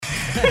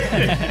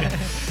I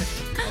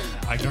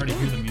can already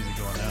hear the music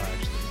going now,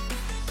 actually.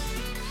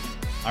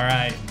 All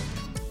right.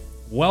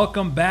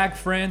 Welcome back,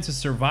 friends, to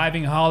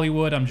Surviving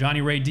Hollywood. I'm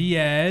Johnny Ray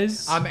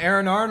Diaz. I'm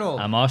Aaron Arnold.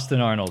 I'm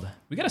Austin Arnold.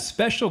 We got a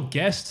special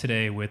guest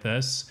today with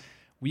us.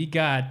 We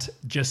got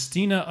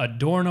Justina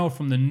Adorno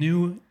from the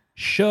new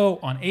show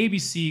on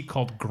ABC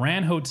called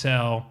Grand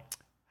Hotel.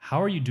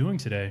 How are you doing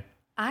today?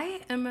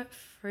 I am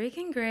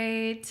freaking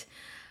great.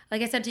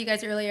 Like I said to you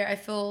guys earlier, I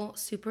feel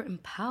super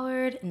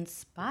empowered,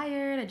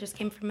 inspired. I just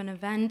came from an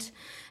event,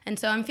 and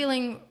so I'm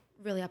feeling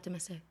really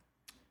optimistic.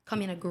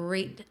 Coming a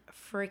great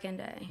freaking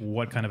day.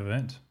 What kind of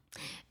event?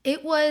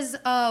 It was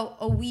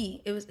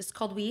it's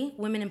called We,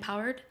 Women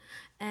Empowered,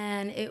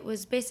 and it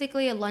was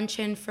basically a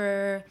luncheon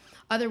for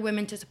other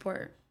women to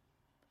support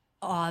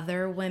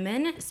other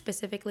women,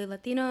 specifically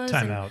Latinos.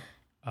 Time out.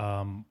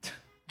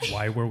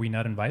 Why were we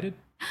not invited?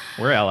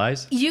 We're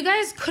allies. You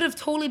guys could have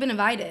totally been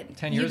invited.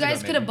 10 years You guys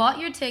ago, could have maybe. bought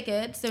your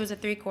tickets. There was a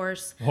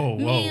 3-course Whoa.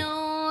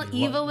 meal.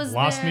 Eva was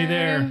lost there. me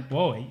there.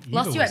 Whoa. Eva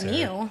Lost you was at there.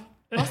 meal.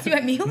 Lost you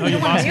at meal. No, You you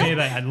don't want lost meal?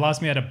 me.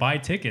 Lost me at a buy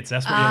tickets.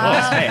 That's what you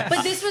lost. Hey,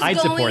 But this was I'd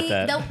going. support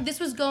that. This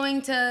was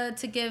going to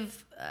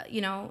give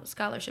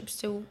scholarships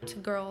to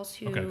girls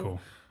who Okay, cool.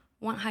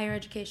 want higher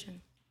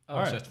education. Oh,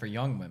 All it's right. just for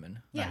young women.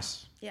 Yeah.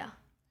 Nice. Yeah.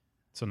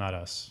 So not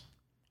us,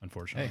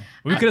 unfortunately.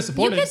 We could have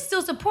supported. You could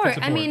still support.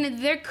 Could I support.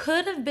 mean, there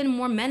could have been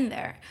more men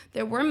there.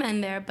 There were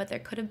men there, but there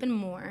could have been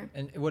more.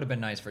 And it would have been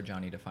nice for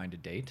Johnny to find a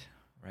date,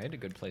 right? A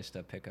good place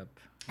to pick up.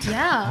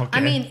 Yeah. Okay.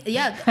 I mean,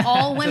 yeah,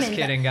 all women.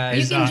 kidding,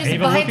 guys. You can Is, just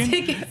Ava buy looking?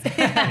 tickets. Is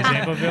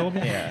Ava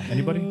available? Yeah.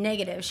 Anybody?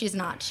 Negative. She's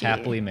not. She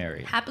Happily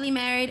married. Happily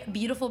married.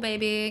 Beautiful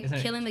baby. Isn't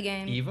it Killing the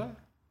game. Eva?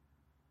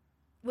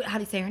 Wait, how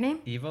do you say her name?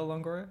 Eva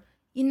Longoria?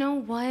 You know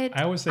what?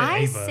 I always say I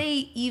Ava. say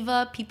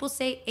Eva. People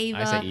say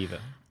Ava. I say Eva.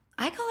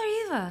 I call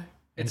her Eva.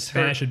 In It's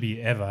Spanish, her, it'd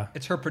be Eva.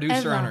 it's her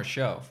producer on Eva. her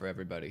show for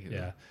everybody who.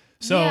 Yeah.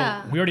 So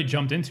Yeah. we already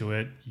jumped into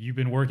it. You've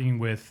been working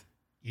with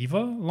Eva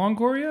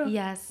Longoria?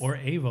 Yes. Or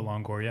Ava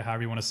Longoria,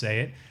 however you want to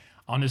say it,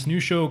 on this new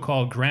show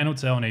called Grand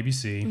Hotel on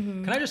ABC.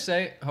 Mm-hmm. Can I just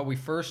say how we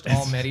first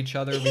all met each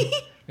other?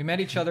 We met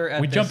each other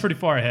at We this, jumped pretty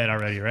far ahead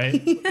already, right?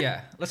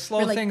 Yeah, let's slow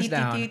We're like, things "Dee, dee,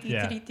 down. dee, dee,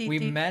 Yeah. dee, dee, We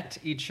dee." met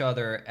each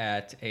other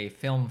at a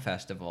film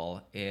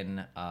festival in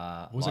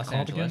was it Los called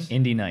Angeles.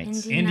 again? Indie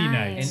Nights. Indie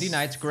Nights. Indie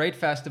Nights, great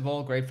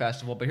festival.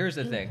 But here's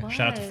the thing. was.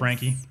 Shout out to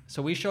Frankie.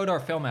 So we showed our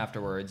film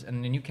afterwards,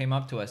 and then you came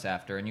up to us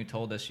after, and you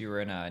told us you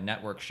were in a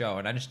network show,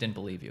 and I just didn't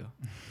believe you.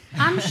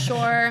 I'm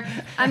sure.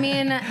 I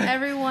mean,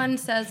 everyone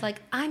says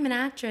like I'm an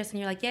actress, and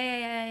you're like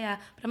yeah.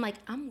 But I'm like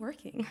I'm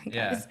working, guys.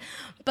 Yeah.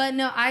 But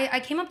no, I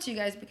came up to you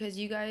guys because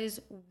you guys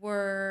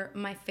were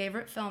my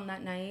favorite film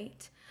that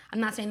night. I'm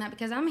not saying that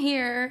because I'm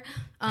here.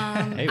 Hey,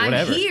 I'm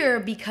whatever. here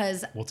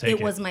because We'll take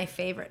it. was my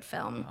favorite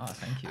film. Oh,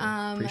 thank you.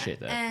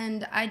 Appreciate that.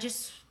 And I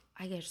just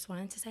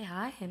wanted to say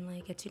hi and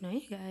like get to know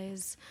you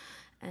guys.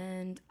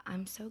 And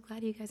I'm so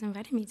glad you guys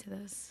invited me to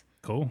this.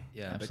 Cool.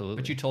 Yeah, Absolutely.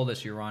 But you told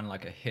us you were on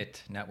like a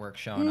hit network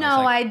show. And No, I was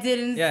I like,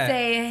 didn't Yeah.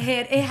 say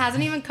hit. It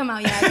hasn't even come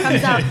out yet. It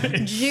comes out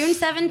June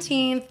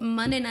 17th,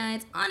 Monday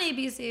nights on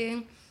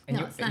ABC. And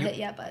No, you- it's and not you- hit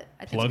yet, but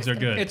I think Plugs are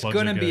good. It's Plugs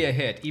gonna are be good. a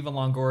hit. Eva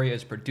Longoria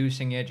is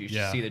producing it. You should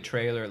Yeah. see the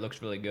trailer. It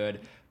looks really good.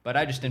 But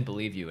I just didn't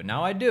believe you, and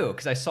now I do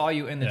because I saw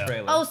you in the Yeah.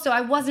 trailer. Oh, so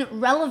I wasn't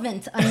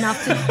relevant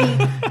enough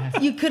to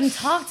be. You couldn't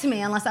talk to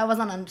me unless I was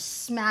on a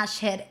smash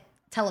hit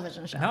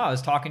television show. No, I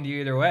was talking to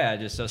you either way. I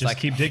was Just like,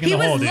 keep digging He the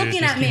was hole, dude.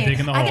 looking Just at keep me.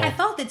 digging the hole. I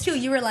felt it too.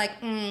 You were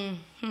like, no.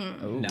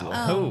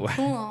 oh,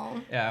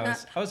 cool. Yeah,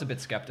 I was a bit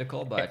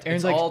skeptical, but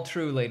Aaron's it's like- all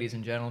true, ladies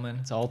and gentlemen.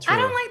 It's all true. I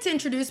don't like to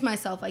introduce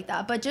myself like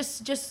that, but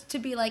just to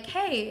be like,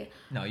 hey.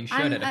 No, you should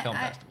I'm- at a film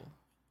festival.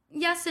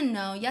 Yes and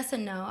no. Yes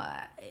and no.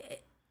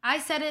 I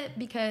said it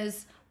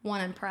because one,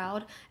 I'm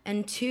proud,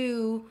 and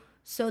two,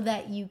 so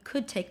that you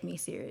could take me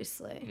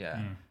seriously.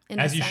 Yeah. in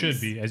a As you sense.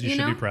 should be. As you should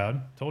know? be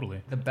proud.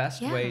 Totally. The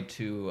best Yeah. way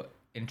to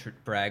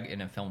brag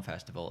in a film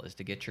festival is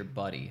to get your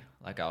buddy.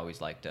 Like I always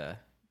like to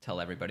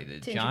tell everybody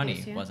that To Johnny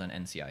introduce you. was on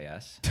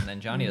NCIS, and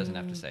then Johnny doesn't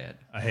have to say it.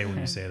 I hate when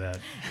you say that.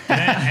 But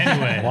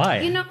anyway. Why?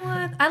 You know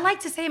what? I like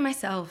to say it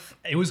myself.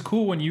 It was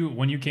cool when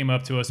you came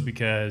up to us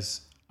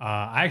because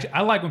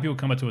I like when people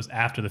come up to us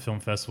after the film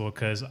festival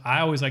because I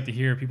always like to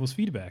hear people's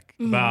feedback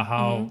about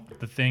how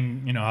the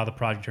thing, how the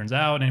project turns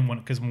out. And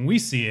because when we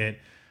see it,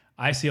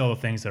 I see all the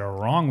things that are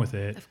wrong with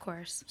it. Of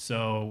course.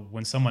 So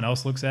when someone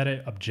else looks at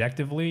it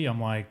objectively, I'm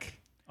like,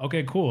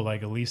 okay, cool.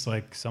 Like at least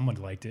like someone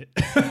liked it.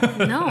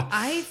 No,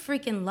 I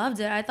freaking loved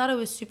it. I thought it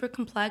was super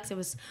complex. It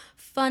was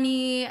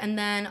funny. And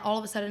then all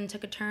of a sudden it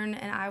took a turn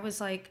and I was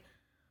like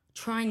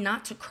trying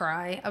not to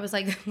cry. I was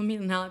like, let me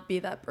not be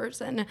that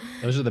person.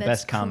 Those are the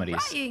that's best comedies.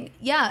 crying.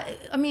 Yeah.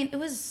 I mean, it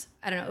was,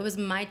 I don't know, it was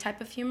my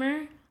type of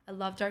humor. I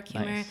love dark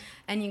humor. Nice.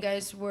 And you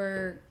guys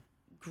were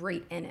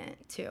great in it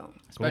too.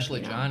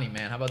 Especially Johnny,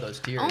 man. How about those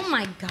tears? Oh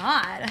my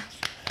God.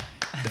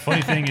 The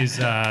funny thing is,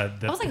 I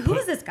was like, who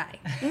is this guy?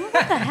 What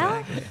the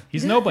hell?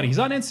 he's nobody. He's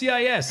on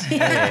NCIS.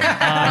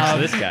 Thanks to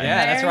this guy.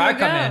 Yeah, that's where I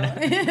There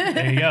come you in.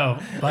 There you go.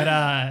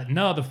 But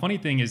no, the funny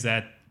thing is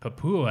that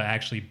Papua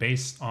actually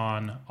based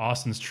on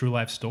Austin's true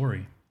life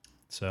story.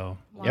 So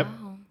Yep.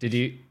 Wow. Did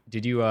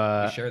Did you We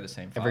share the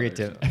same father. ever get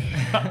to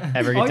so-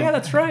 ever get Oh to? yeah,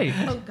 that's right.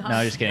 Oh God.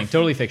 No, just kidding.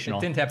 Totally fictional.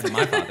 It didn't happen to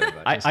my father,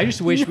 but I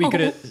just wish we No.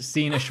 could have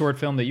seen a short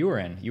film that you were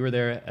in. You were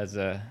there as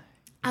a.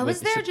 I was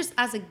with- there just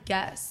as a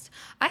guest.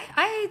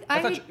 I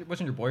thought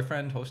wasn't your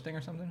boyfriend hosting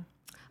or something?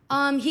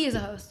 He is a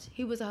host.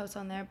 He was a host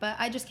on there, but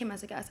I just came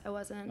as a guest. I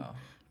wasn't Oh.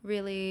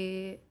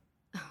 really.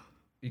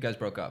 You guys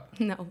broke up.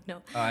 No.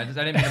 I didn't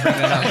mean to bring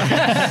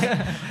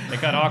that up.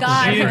 It got awkward.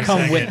 God. for She a didn't come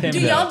second. with him. Do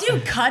y'all do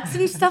cuts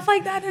and stuff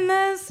like that in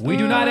this? We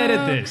do not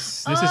edit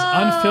this. This is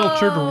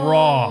unfiltered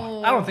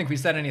raw. I don't think we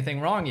said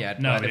anything wrong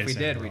yet. No, but we if we didn't say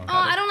did, anything we'd wrong.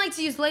 Oh, cut I don't like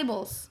to use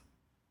labels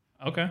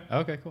Okay.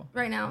 Okay, cool.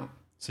 right now.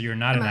 So you're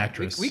not an Am I-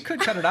 actress. We could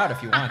cut it out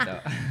if you want, though.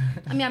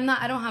 I mean,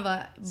 I don't have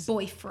a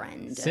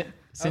boyfriend.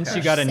 Since Okay.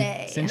 you got a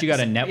Say. since you got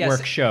a network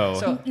Yes, show,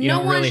 so- you No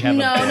don't really one- have a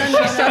no, voice. no,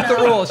 no, She set the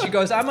no. rules. She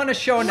goes, I'm on a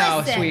show now,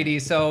 Listen. sweetie,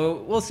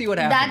 so we'll see what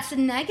happens. That's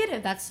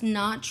negative. That's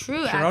not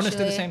true. Sharonis actually,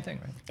 did the same thing,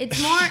 right?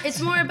 It's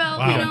more about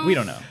Wow. you know. We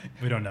don't know.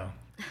 We don't know.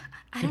 I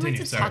don't Continue, like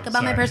to sorry, talk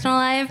about my sorry. personal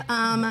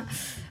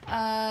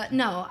life.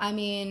 No, I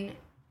mean,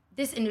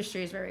 this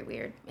industry is very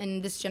weird,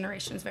 and this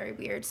generation is very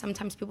weird.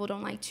 Sometimes people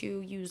don't like to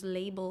use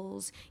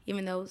labels,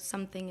 even though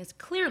something is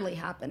clearly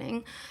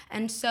happening.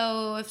 And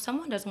so, if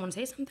someone doesn't want to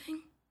say something,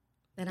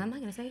 then I'm not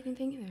going to say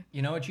anything either.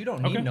 You know what? You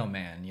don't need Okay. no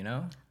man, you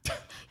know?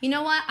 You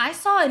know what? I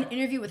saw an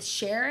interview with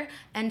Cher,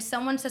 and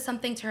someone said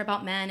something to her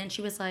about men, and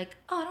she was like,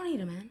 "Oh, I don't need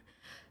a man.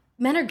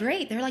 Men are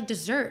great. They're like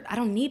dessert. I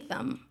don't need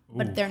them,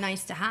 but they're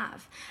nice to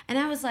have." And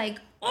I was like,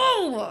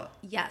 "Oh,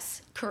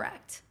 yes,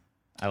 correct."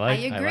 I like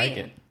I agree. like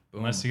it.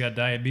 Unless you got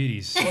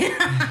diabetes.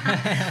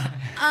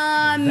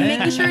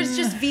 Making sure it's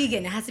just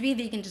vegan. It has to be a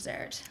vegan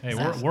dessert. Hey,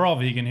 So- we're all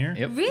vegan here.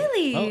 Yep.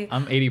 Really? Oh,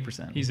 I'm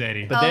 80%. He's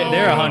 80. But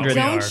they're 100.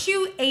 Don't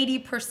you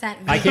 80%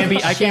 vegan? I can't be.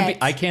 Shit.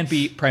 I can't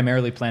be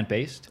primarily plant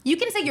based. You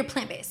can say you're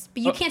plant-based,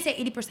 but you Oh. can't say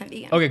 80%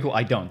 vegan. Okay, cool.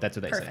 I don't. That's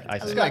what they Perfect. say. I I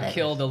say. This love guy it.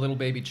 killed a little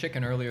baby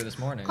chicken earlier this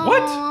morning.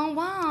 Oh,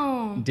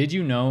 wow. Did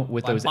you know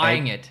with By those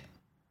buying egg- it.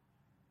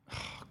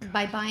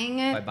 By buying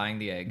it? By buying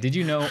the egg. Did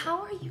you know?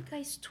 How are you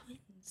guys twins?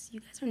 You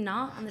guys are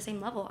not on the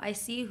same level. I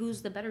see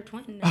who's the better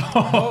twin.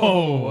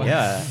 Oh.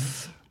 Yeah.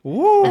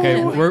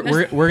 Okay,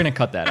 Wait, we're gonna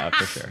cut that out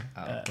for sure.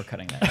 We're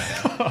cutting that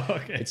out.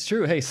 Okay. It's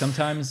true. Hey,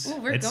 sometimes Ooh,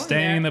 we're It's going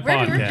staying there. in the We're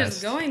podcast.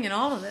 just going in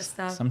all of this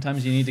stuff.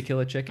 sometimes you need to kill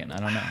a chicken. I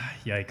don't know.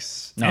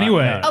 Yikes. No,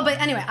 anyway. no, no. Oh, but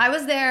anyway, I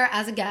was there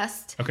as a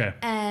guest. Okay.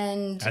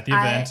 And At the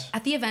event?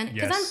 At the event,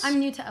 because Yes. I'm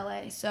new to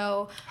LA,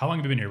 so How long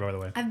have you been here, by the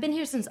way? I've been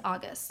here since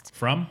August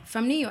From?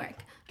 from New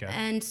York, Okay.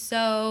 and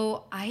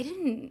so I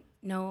didn't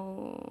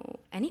know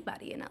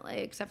anybody in LA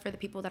except for the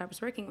people that I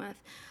was working with,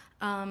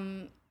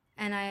 and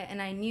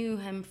I knew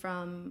him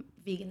from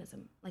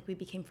veganism. Like we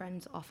became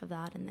friends off of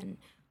that, and then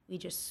we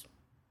just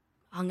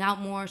hung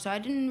out more. So I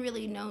didn't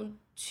really know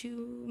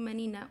too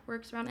many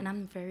networks around, and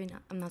I'm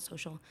not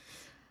social.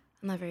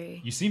 I'm not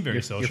very. You seem very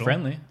You're social.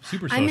 friendly.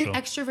 Super I'm social.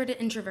 an extroverted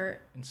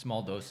introvert. In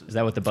small doses. Is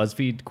that what the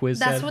BuzzFeed quiz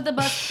That's said? what the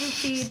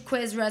BuzzFeed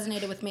quiz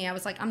resonated with me. I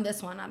was like, I'm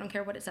this one. I don't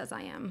care what it says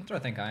I am. That's what I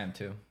think I am,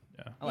 too.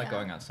 Yeah. I like Yeah.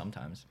 going out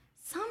sometimes.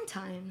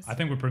 Sometimes. I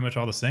think we're pretty much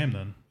all the same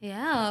then.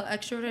 Yeah,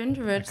 extrovert,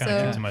 introvert. Kind of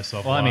So think to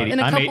myself. Well, a I'm lot. 80. in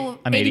a I'm couple,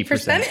 I'm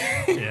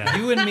 80%. Yeah.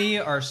 You and me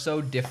are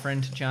so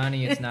different,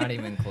 Johnny. It's not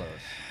even close.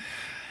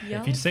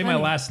 If you say my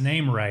last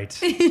name right,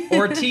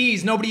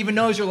 Ortiz. Nobody even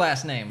knows your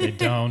last name. they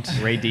don't.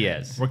 Ray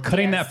Diaz We're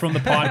cutting that from the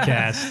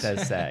podcast.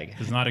 says SAG.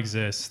 Does not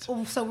exist.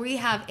 So we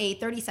have a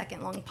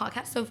 30-second long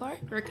podcast so far.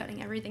 We're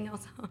cutting everything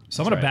else out.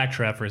 So I'm gonna That's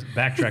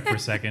backtrack for a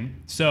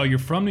second. So you're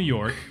from New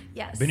York.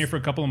 Yes. Been here for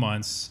a couple of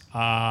months.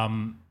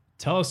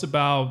 Tell us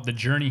about the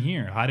journey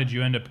here. How did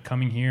you end up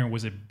coming here?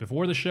 Was it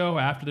before the show,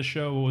 after the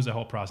show? What was the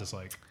whole process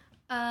like?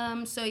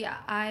 So yeah,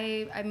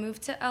 I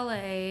moved to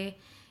LA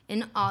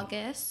in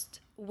August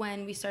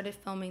when we started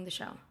filming the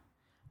show.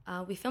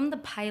 We filmed the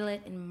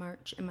pilot in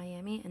March in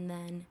Miami, and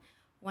then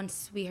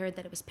once we heard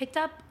that it was picked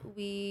up,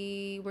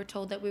 we were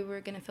told that we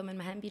were gonna film in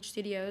Manhattan Beach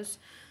Studios.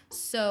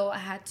 So I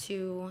had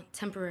to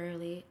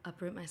temporarily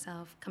uproot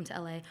myself, come to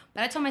LA.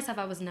 But I told myself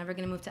I was never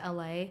gonna move to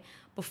LA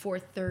before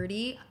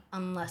 30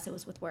 unless it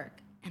was with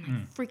work. And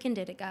I freaking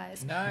did it,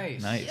 guys.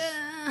 Nice. Nice.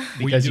 Yeah.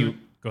 Because What you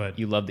Go ahead.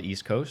 you love the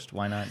East Coast.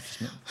 Why not?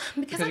 Just,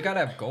 Because you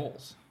gotta have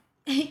goals.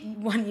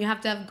 One, you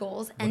have to have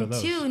goals, are and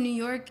those? two, New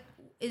York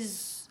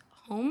is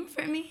home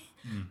for me,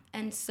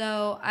 and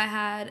so I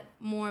had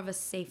more of a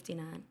safety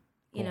net,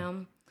 you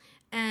know,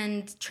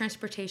 and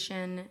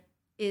transportation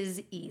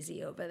is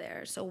easy over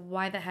there. So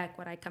why the heck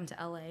would I come to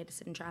LA to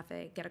sit in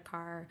traffic, get a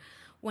car,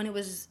 when it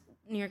was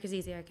New York is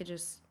easy? I could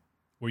just.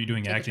 Were you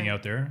doing Take a acting train.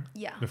 out there?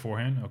 Yeah.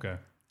 Beforehand? Okay.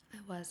 I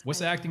was.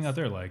 What's I acting was. out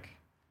there like?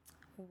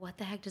 What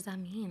the heck does that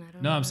mean? I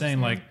don't. No, I'm saying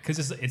understand. like,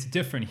 because it's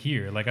different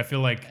here. Like, I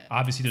feel like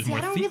obviously there's See, more.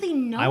 I don't really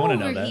know I wanna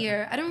know over that.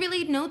 here. I don't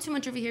really know too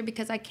much over here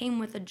because I came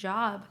with a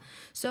job.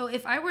 So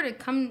if I were to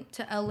come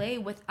to LA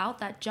without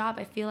that job,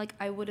 I feel like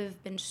I would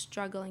have been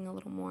struggling a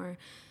little more.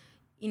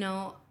 You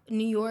know,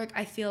 New York,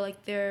 I feel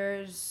like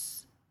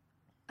there's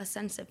a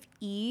sense of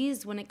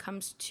ease when it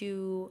comes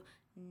to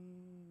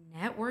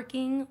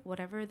networking,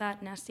 whatever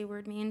that nasty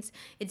word means.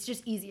 It's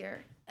just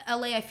easier.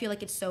 LA, I feel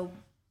like it's so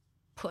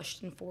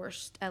pushed and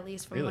forced, at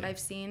least from what Really? I've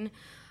seen.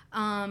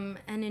 And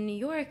in New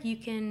York, you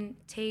can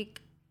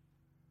take,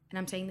 and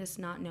I'm saying this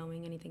not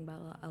knowing anything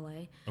about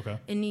LA. Okay.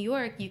 In New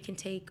York, you can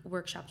take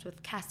workshops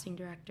with casting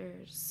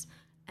directors.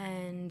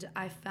 And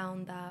I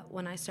found that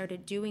when I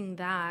started doing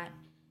that,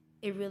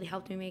 it really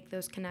helped me make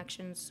those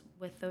connections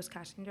with those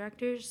casting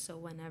directors. So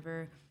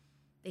whenever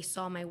they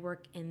saw my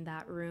work in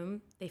that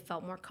room, they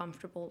felt more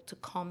comfortable to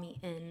call me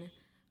in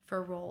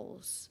for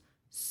roles.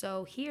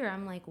 So here,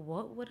 I'm like,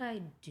 what would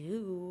I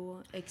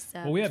do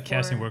except Well, we have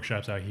casting for-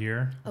 workshops out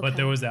here, but Okay.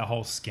 there was that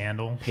whole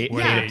scandal. Pay-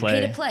 where pay Yeah, to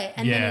play. pay to play.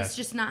 And then Yeah. it's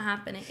just not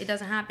happening. It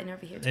doesn't happen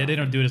over here. They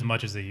don't do it as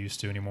much as they used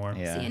to anymore.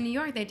 Yeah. See, in New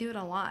York, they do it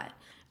a lot.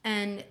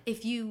 And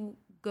if you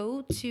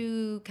go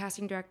to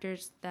casting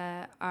directors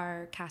that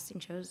are casting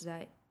shows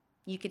that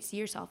you could see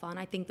yourself on,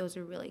 I think those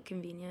are really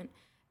convenient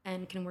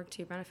and can work to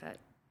your benefit.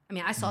 I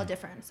mean, I saw a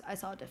difference.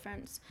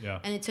 Yeah.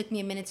 And it took me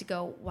a minute to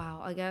go,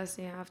 wow, I guess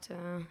you have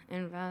to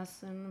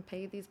invest and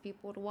pay these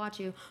people to watch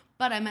you.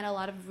 But I met a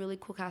lot of really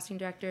cool casting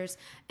directors,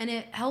 and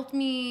it helped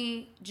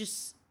me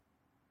just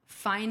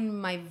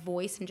find my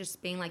voice and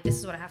just being like, this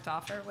is what I have to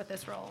offer with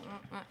this role.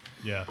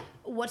 Yeah.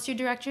 What's your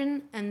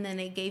direction? And then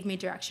they gave me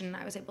direction, and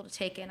I was able to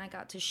take it, and I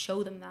got to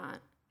show them that,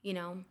 you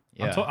know?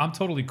 Yeah. I'm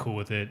totally cool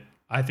with it.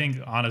 I think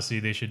honestly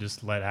they should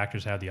just let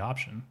actors have the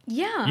option.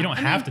 Yeah. You don't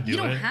have to do it. You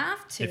don't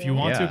have to. If you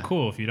want Yeah. to,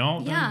 cool. If you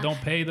don't, Yeah. then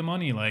don't pay the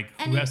money. Like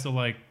And who it- has to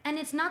like? And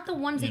it's not the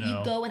ones that You know.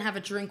 you go and have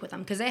a drink with them,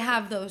 because they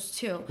have those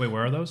too. Wait,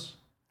 where are those?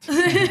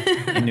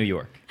 In New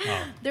York.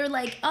 They're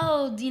like,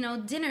 oh, you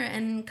know, dinner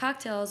and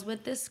cocktails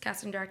with this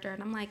casting director.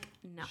 And I'm like,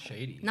 no.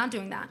 Shady. Not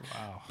doing that.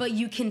 Wow. But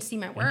you can see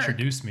my work.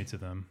 Introduce me to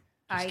them.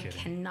 Just I kidding.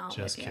 cannot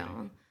Just with kidding.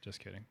 you. Just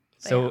kidding.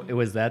 So yeah.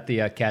 was that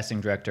the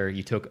casting director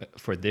you took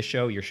for this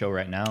show, your show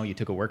right now? You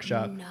took a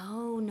workshop?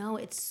 No,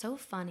 it's so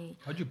funny.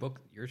 How'd you book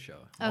your show?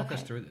 Walk us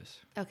Okay. through this.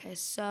 Okay,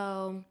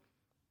 so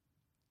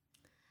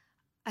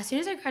as soon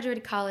as I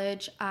graduated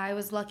college, I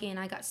was lucky and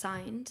I got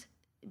signed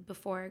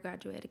before I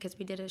graduated, because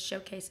we did a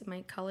showcase at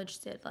my college.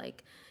 It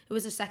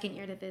was the second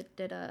year that they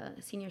did a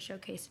senior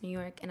showcase in New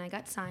York, and I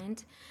got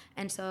signed.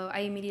 And so I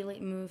immediately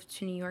moved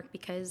to New York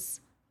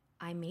because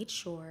I made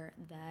sure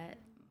that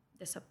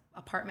this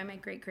apartment my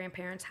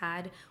great-grandparents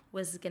had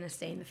was going to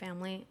stay in the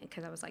family,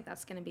 because I was like,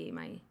 that's going to be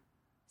my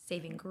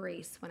saving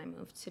grace when I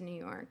moved to New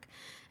York.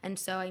 And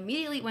so I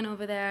immediately went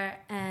over there,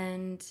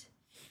 and,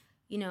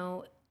 you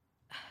know,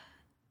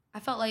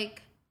 I felt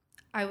like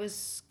I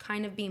was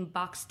kind of being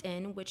boxed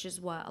in, which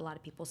is what a lot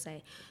of people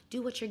say.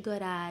 Do what you're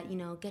good at, you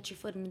know, get your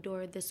foot in the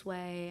door this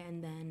way,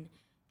 and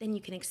then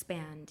you can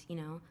expand, you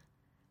know.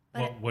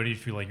 But What do you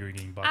feel like you were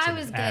getting boxed I in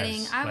was as?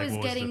 getting Like, what was the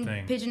getting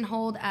thing?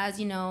 pigeonholed as,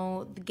 you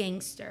know, the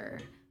gangster,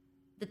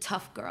 the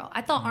tough girl.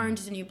 I thought Orange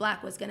is the New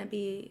Black was gonna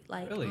be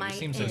like Really? my You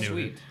seem so in.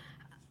 sweet.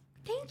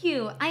 Thank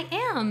you. I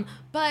am.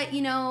 But,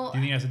 you know, Do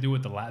you think it has to do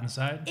with the Latin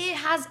side? it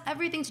has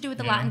everything to do with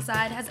the Yeah. Latin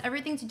side, has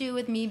everything to do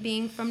with me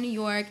being from New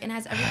York, and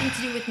has everything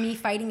to do with me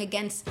fighting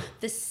against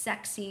the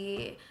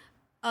sexy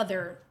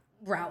other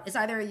route. It's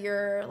either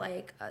you're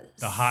like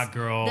The hot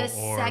girl the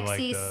or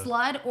sexy like the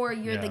slut, or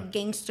you're the Yeah.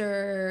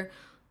 gangster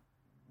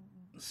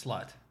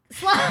Slut.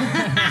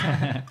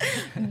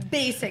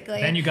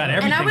 basically. Then you got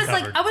And I everything was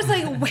covered. like, I was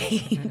like,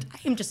 wait, I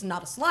am just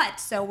not a slut.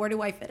 So where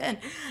do I fit in?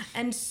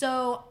 And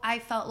so I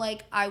felt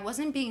like I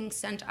wasn't being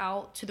sent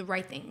out to the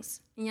right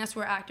things. And yes,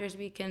 we're actors,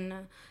 we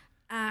can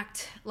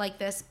act like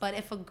this, but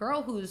if a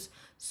girl who's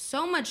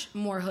so much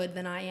more hood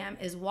than I am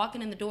is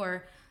walking in the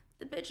door,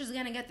 the bitch is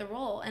gonna get the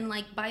role. And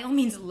like, by all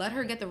means, let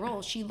her get the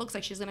role. She looks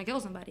like she's gonna kill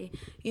somebody.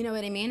 You know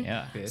what I mean?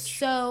 Yeah. Bitch.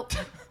 So,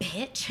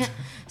 bitch.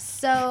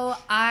 So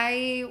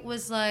I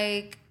was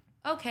like,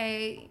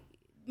 okay,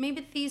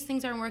 maybe these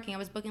things aren't working. I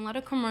was booking a lot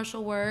of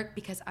commercial work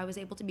because I was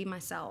able to be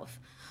myself.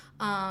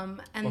 And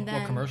What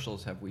then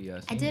commercials have we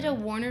seen? I did a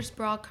Warner's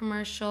Bra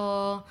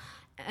commercial,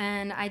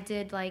 and I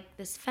did like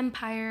this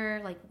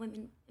Fempire, like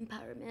women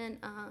empowerment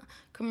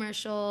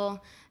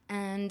commercial,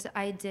 and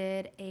I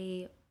did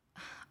a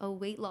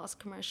weight loss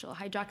commercial,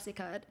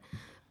 Hydroxycut.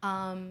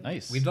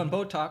 Nice. We've done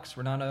Botox.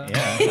 We're not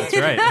Yeah, that's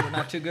right. we're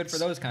not too good for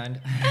those kind.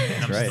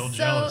 I'm right. still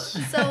jealous.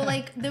 So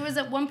like there was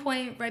at one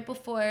point right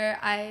before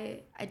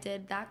I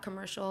did that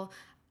commercial,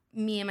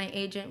 me and my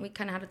agent, we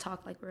kind of had a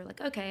talk. Like we were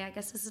like, okay, I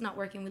guess this is not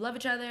working. We love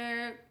each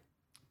other,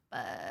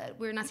 but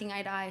we're not seeing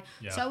eye to eye.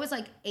 Yeah. So I was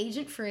like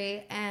agent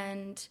free,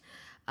 and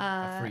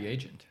A free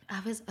agent. I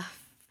was a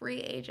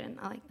free agent.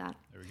 I like that.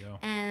 There we go.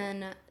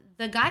 And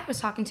the guy I was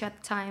talking to at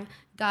the time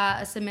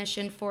got a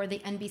submission for the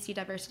NBC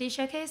Diversity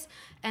Showcase,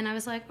 and I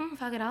was like,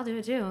 fuck it, I'll do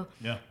it too.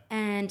 Yeah.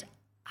 And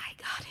I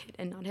got it,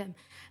 and not him.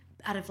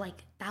 Out of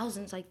like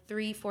thousands, like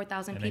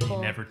 3,000-4,000 And people. then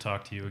he never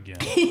talked to you again.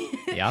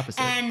 The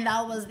opposite. And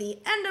that was the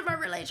end of our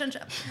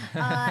relationship.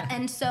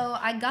 And so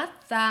I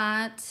got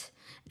that,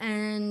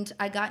 and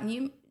I got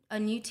a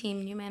new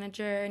team, new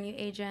manager, a new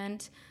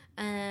agent,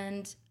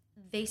 and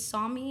they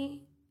saw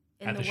me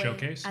in At the way,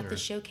 showcase, at or- the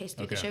showcase,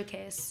 through the Okay.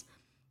 showcase.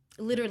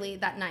 Literally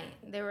that night,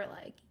 they were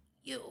like,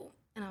 "You,"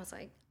 and I was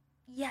like,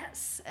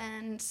 "Yes."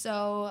 And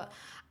so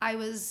I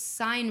was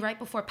signed right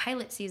before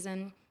pilot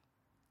season.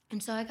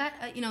 And so I got,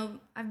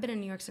 I've been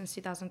in New York since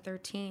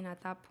 2013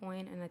 at that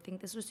point, and I think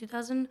this was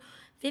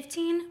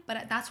 2015.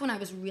 But that's when I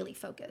was really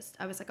focused.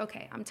 I was like,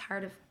 okay, I'm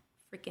tired of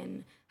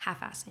freaking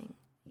half-assing.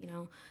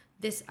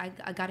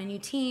 I got a new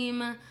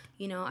team.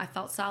 I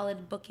felt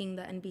solid booking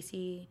the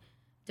NBC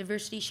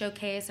Diversity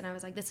Showcase, and I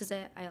was like, this is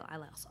it. I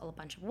lost a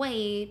bunch of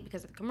weight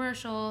because of the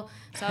commercial.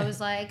 So I was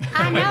like,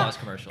 weight loss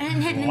commercial.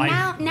 And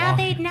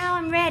now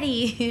I'm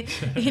ready.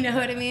 You know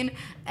what I mean?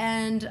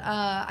 And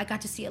I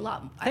got to see a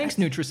lot. Thanks,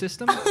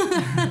 Nutrisystem.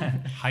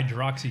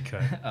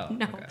 Hydroxycut. Oh,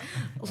 No, okay.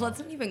 let's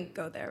not even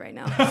go there right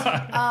now.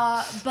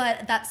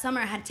 But that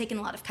summer, I had taken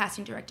a lot of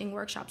casting directing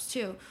workshops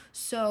too,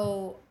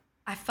 so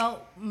I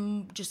felt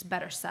just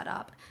better set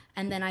up.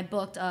 And then I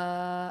booked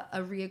a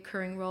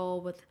reoccurring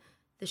role with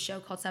the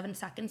show called 7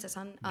 Seconds. It's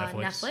on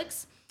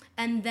Netflix.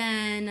 And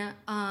then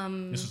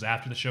This was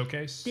after the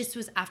showcase? this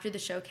was after the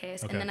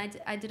showcase. Okay. And then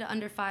I did an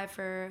under 5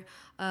 for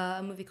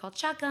a movie called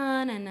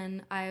Shotgun. And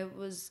then I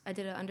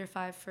did an under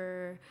 5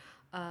 for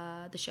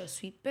the show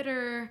Sweet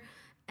Bitter.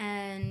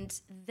 And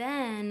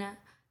then,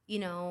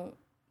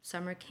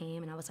 summer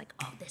came and I was like,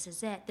 oh, this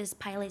is it. This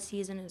pilot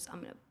season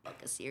I'm going to book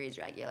a series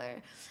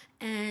regular.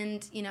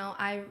 And,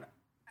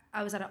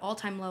 I was at an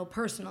all-time low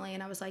personally.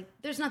 And I was like,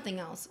 there's nothing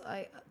else.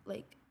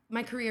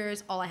 My career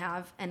is all I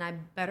have, and I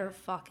better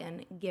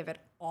fucking give it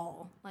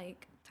all.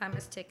 Like, time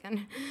is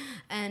ticking.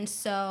 And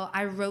so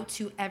I wrote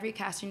to every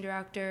casting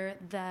director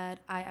that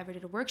I ever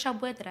did a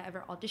workshop with, that I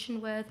ever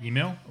auditioned with.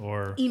 Email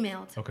or?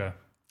 Emailed. Okay.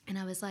 And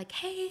I was like,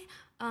 hey,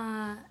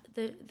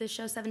 the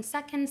show 7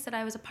 Seconds that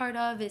I was a part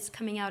of is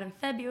coming out in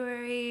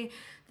February.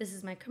 This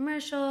is my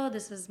commercial.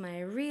 This is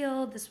my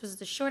reel. This was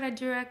the short I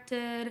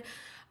directed.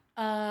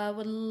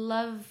 Would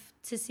love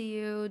to see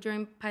you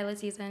during pilot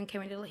season.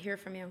 Can't wait to hear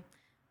from you.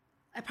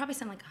 I probably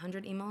sent like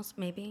 100 emails,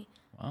 maybe.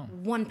 Wow.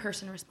 One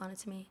person responded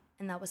to me,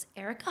 and that was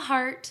Erica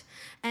Hart.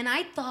 And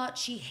I thought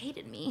she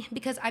hated me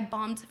because I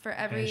bombed for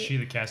every... And is she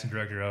the casting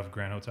director of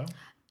Grand Hotel?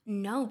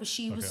 No, but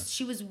she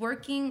was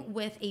working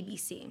with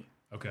ABC.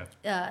 Okay.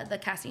 The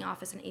casting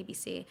office in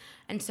ABC.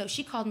 And so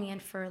she called me in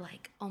for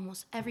like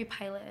almost every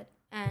pilot.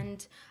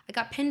 And I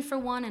got pinned for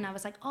one, and I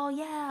was like, oh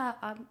yeah,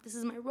 this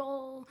is my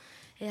role.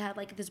 It had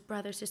like this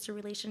brother-sister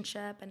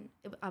relationship, and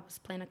I was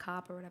playing a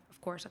cop or whatever,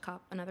 of course,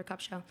 another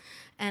cop show.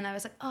 And I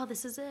was like, oh,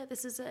 this is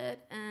it.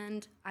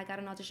 And I got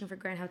an audition for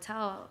Grand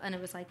Hotel, and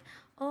it was like,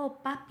 oh,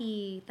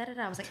 papi,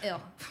 da-da-da. I was like, ew,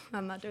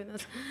 I'm not doing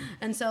this.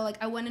 And so like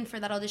I went in for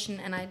that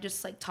audition, and I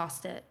just like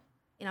tossed it.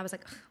 And I was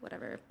like,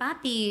 whatever,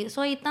 papi,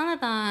 soy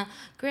ta-da-da,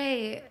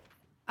 great.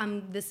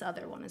 This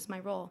other one is my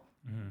role.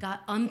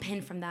 Got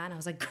unpinned from that, and I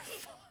was like,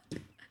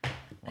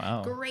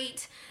 Wow.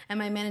 great. And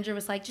my manager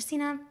was like,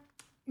 Justina,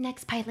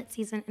 next pilot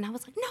season. And I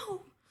was like,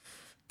 no,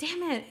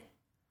 damn it.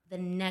 The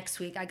next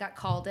week I got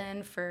called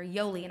in for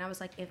Yoli, and I was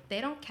like, if they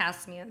don't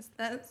cast me as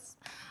this,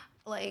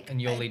 like...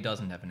 And Yoli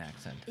doesn't have an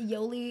accent.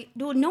 Yoli,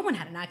 no one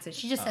had an accent.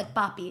 She just said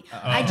papi.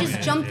 I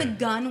just jumped the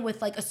gun with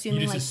like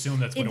assuming You just like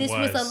assumed that's what this it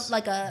was. was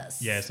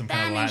some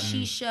kind of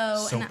Spanish-y show.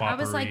 And soap I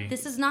was like, opera-y.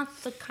 this is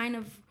not the kind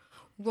of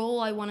role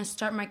I want to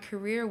start my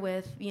career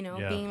with,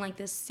 Yeah. being like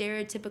this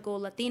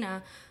stereotypical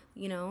Latina,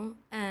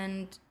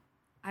 and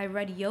I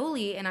read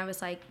Yoli and I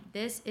was like,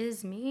 this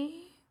is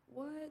me?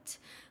 What?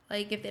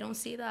 Like, if they don't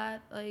see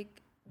that,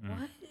 like,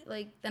 what?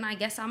 Like, then I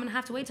guess I'm going to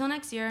have to wait till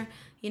next year,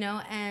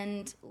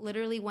 and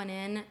literally went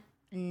in.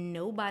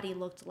 Nobody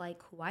looked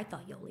like who I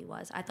thought Yoli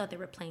was. I thought they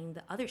were playing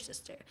the other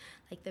sister,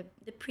 like the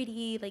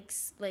pretty, like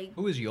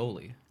Who is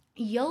Yoli?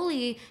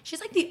 Yoli.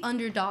 She's like the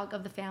underdog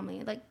of the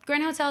family. Like,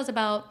 Grand Hotel is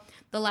about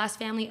the last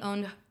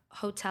family-owned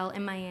hotel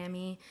in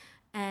Miami.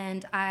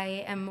 And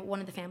I am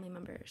one of the family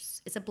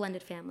members. It's a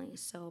blended family.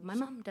 So my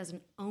mom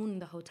doesn't own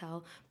the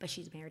hotel, but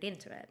she's married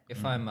into it.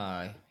 If I'm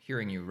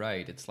hearing you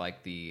right, it's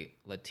like the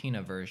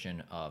Latina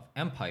version of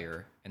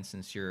Empire, and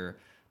since you're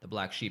the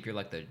black sheep, you're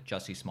like the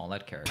Jussie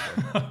Smollett character.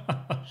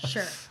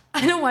 Sure.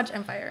 I don't watch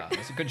Empire.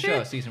 It's a good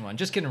show, season 1.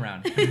 Just kidding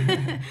around.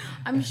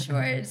 I'm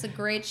sure it's a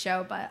great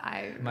show, but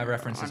My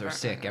references are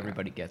sick.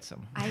 Everybody gets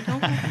them. I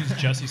don't Who's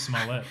Jussie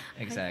Smollett?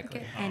 Exactly.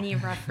 get any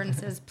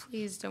references.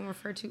 Please don't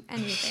refer to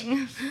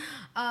anything.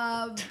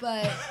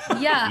 But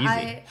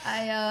yeah,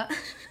 I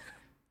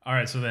All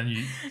right, so then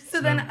you...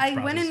 So then I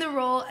process. went in the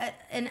role,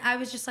 and I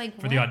was just like,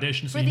 For the what?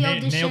 audition? So For you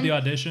the nailed the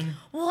audition?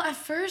 Well, at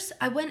first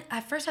I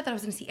thought I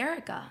was going to see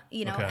Erica,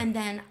 Okay. and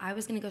then I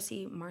was going to go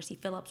see Marcy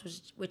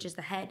Phillips, which is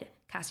the head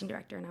casting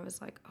director, and I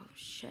was like, oh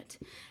shit.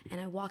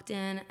 And I walked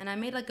in, and I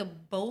made like a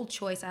bold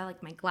choice. I had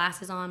like my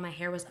glasses on, my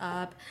hair was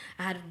up,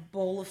 I had a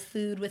bowl of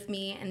food with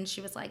me, and she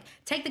was like,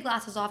 take the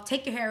glasses off,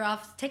 take your hair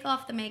off, take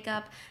off the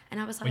makeup,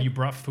 and I was like, When you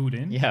brought food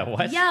in? Yeah,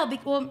 what? yeah,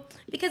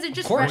 because it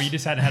just Or fresh- you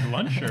just had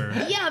lunch, or...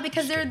 yeah,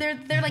 because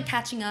they're like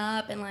catching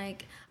up and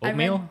like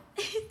Oatmeal?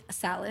 a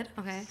salad,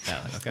 okay.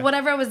 Salad, okay.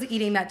 Whatever I was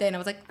eating that day, and I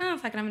was like, oh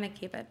fuck it, I'm gonna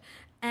keep it.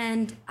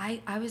 And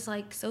I was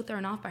like so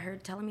thrown off by her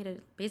telling me to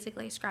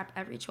basically scrap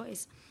every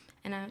choice.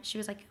 And she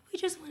was like, we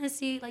just want to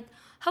see like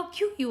how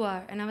cute you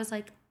are. And I was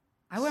like,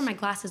 I wear my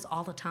glasses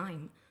all the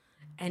time.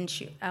 And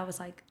I was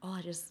like, oh,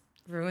 I just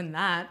ruin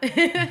that.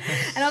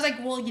 And I was like,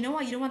 well, you know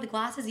what? You don't want the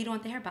glasses, you don't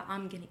want the hair, but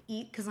I'm gonna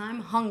eat because I'm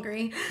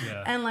hungry.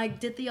 Yeah. And like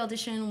did the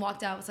audition,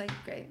 walked out, was like,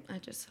 great, I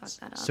just fucked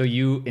that up. So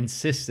you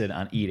insisted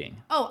on eating.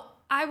 Oh,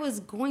 I was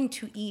going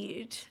to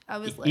eat. I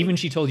was like, Even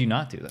she told you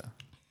not to, though.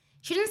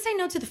 she didn't say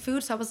no to the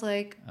food, so I was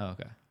like, Oh,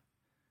 okay.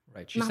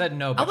 Right. She said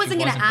no, but I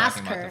wasn't she gonna ask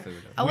talking about her. the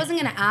food. I wasn't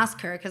gonna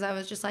ask her because I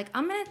was just like,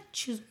 I'm gonna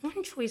choose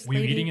one choice. Were you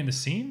lady. eating in the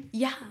scene?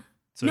 Yeah.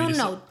 So no, you just-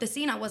 no, the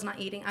scene I was not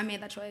eating. I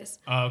made that choice.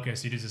 Oh, okay.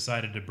 So you just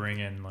decided to bring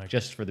in like.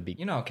 Just for the beat.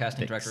 You know, how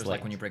casting Thick directors like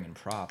slice. when you bring in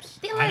props.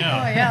 They like, know.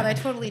 oh yeah, they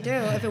totally do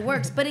if it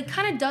works. But it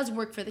kind of does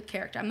work for the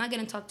character. I'm not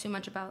gonna talk too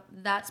much about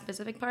that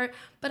specific part,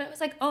 but I was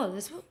like, oh,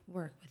 this will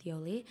work with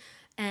Yoli,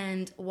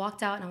 and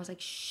walked out and I was like,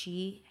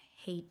 she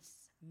hates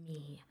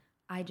me.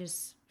 I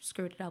just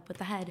screwed it up with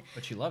the head.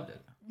 But she loved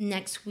it.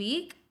 Next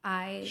week,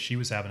 She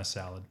was having a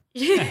salad.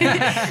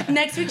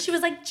 next week she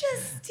was like,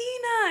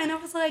 Justina, and I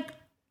was like,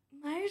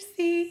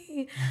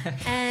 Marcy.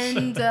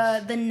 And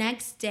the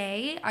next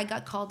day, I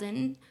got called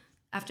in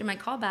after my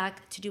callback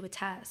to do a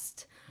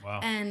test. Wow.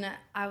 And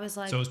I was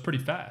like, So it was pretty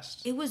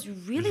fast. it was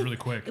really, really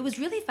quick. It was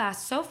really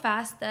fast, so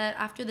fast that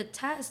after the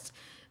test,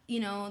 you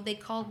know, they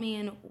called me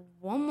in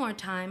one more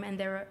time,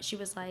 and she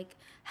was like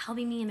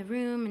helping me in the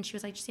room, and she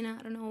was like, Justina,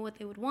 I don't know what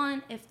they would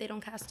want if they don't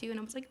cast you, and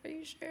I was like, are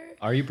you sure?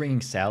 Are you bringing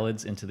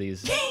salads into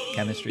these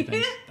chemistry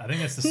things? I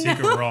think that's the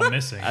secret we're all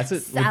missing. That's a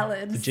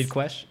Salads. legit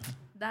question.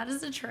 That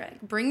is a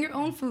trick. Bring your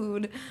own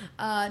food.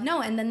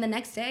 No, and then the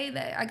next day,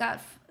 I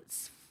got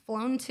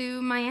flown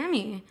to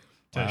Miami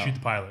To shoot the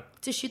pilot.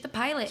 to shoot the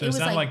pilot. So it it was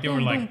sounded like they boom,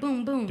 were boom, like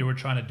boom, boom. they were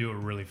trying to do it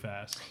really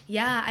fast.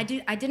 Yeah, I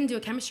didn't do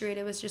a chemistry read.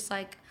 It was just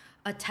like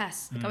a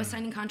test. Like I was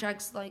signing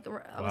contracts. Like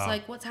I was Wow.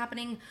 like, what's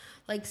happening?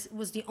 Like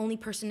was the only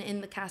person in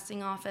the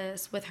casting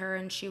office with her,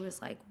 and she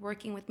was like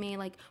working with me.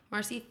 Like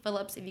Marcy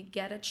Phillips, if you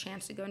get a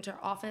chance to go into her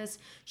office,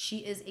 she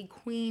is a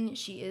queen.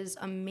 She is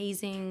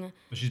amazing.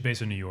 But she's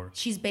based in New York.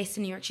 She's based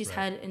in New York. She's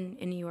head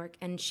in New York,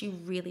 and she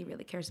really,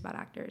 really cares about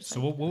actors. So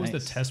Like, what was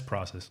Nice. the test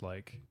process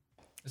like?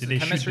 Is Did it they a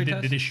chemistry shoot?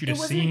 test? Did they shoot it a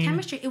wasn't scene?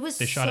 chemistry. It was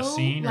They shot a so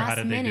scene, or how last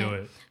did they do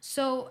minute. it?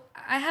 So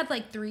I had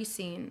like 3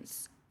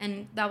 scenes,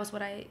 and that was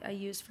what I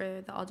used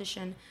for the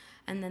audition,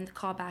 and then the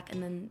callback,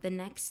 and then the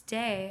next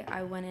day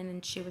I went in,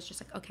 and she was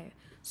just like, okay,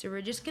 so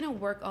we're just gonna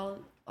work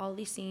all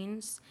these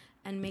scenes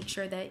and make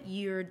sure that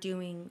you're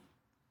doing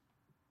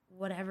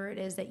whatever it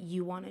is that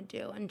you want to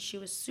do. And she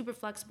was super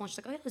flexible. She's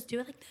like, okay, let's do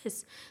it like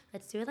this.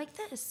 Let's do it like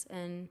this.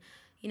 And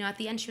you know, at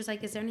the end, she was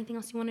like, is there anything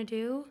else you want to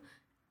do?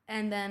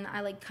 And then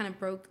I like kind of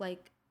broke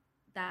like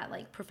that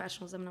like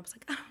professionalism, and I was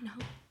like, I don't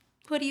know.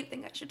 What do you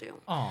think I should do?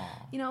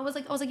 Aw. You know, I was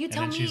like, you And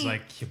tell then me. she's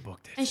like, you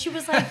booked it. And she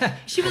was like,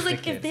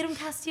 if kid. they don't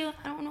cast you,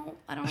 I don't know.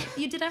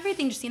 You did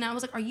everything, Justina. I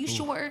was like, are you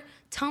sure?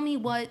 Tell me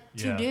what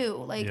to Yeah.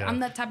 do. Like, Yeah. I'm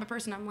that type of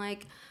person. I'm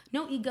like,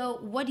 no ego.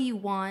 What do you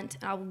want?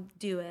 I'll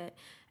do it.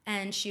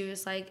 And she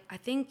was like, I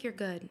think you're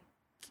good.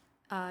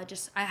 I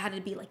had to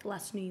be like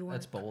less New York.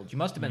 That's bold. You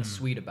must have been Hmm.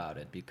 sweet about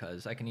it,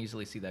 because I can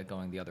easily see that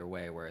going the other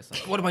way, where it's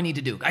like, what do I need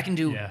to do? I can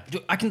do. Yeah.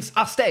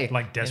 I'll stay.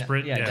 Like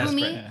desperate? Yeah, Yeah. desperate.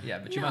 Me? Yeah,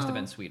 but you must have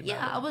No. been sweet about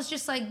Yeah, I it. was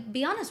just like,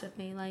 be honest with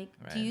me. Like,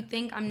 do you Right.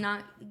 think I'm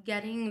not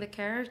getting the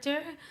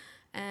character?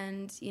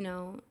 And, you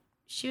know,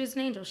 she was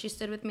an angel. She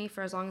stood with me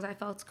for as long as I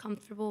felt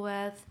comfortable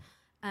with.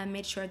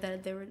 Made sure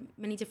that there were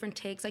many different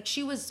takes. Like,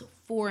 she was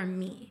for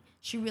me.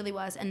 She really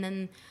was. And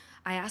then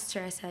I asked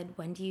her, I said,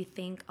 when do you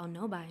think I'll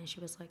know by? And she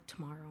was like,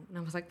 tomorrow. And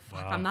I was like,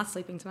 fuck, Wow. I'm not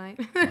sleeping tonight.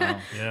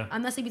 Yeah.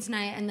 I'm not sleeping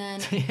tonight. And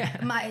then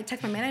I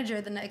text my manager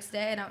the next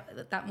day, and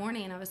that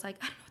morning, and I was like,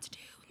 I don't know what to do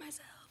with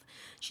myself.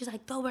 She's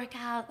like, go work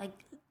out, like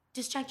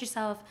distract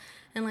yourself.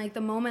 And like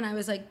the moment I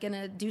was like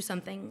gonna do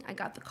something, I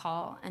got the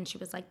call, and she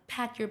was like,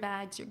 pack your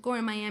bags, you're going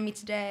to Miami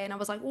today. And I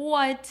was like,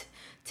 what?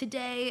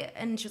 Today?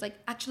 And she was like,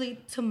 actually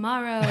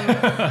tomorrow.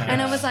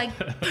 And I was like,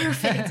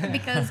 perfect,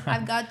 because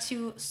I've got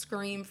to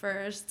scream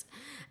first.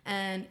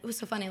 And it was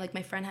so funny. Like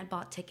my friend had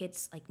bought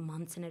tickets like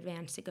months in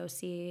advance to go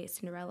see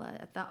Cinderella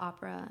at the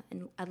opera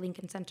at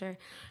Lincoln Center,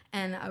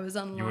 and I was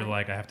online. You were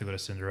like, I have to go to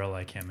Cinderella.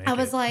 I can't make I it.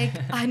 was like,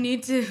 I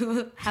need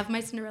to have my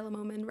Cinderella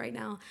moment right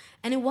now,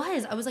 and it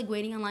was. I was like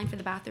waiting online for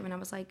the bathroom, and I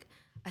was like,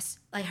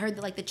 I heard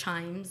the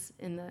chimes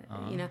in the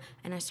you know,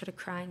 and I started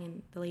crying,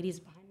 and the ladies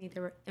behind me,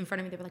 they were in front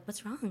of me, they were like,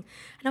 what's wrong? And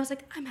I was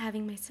like, I'm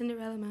having my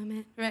Cinderella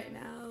moment right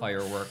now.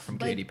 Firework from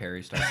Like- Katy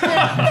Perry starts.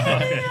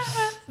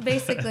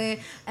 Basically,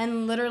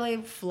 and literally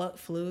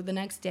flew the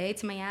next day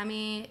to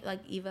Miami. Like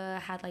Eva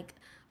had like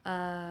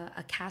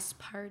a cast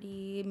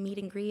party meet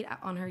and greet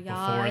on her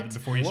yacht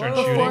before you started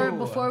Whoa. shooting.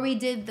 before we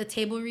did the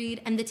table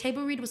read, and the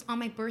table read was on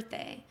my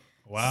birthday.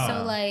 Wow.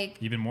 So like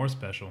even more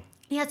special.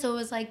 yeah, so it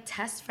was like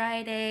test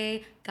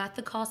Friday, got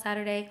the call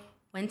Saturday,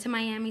 went to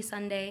Miami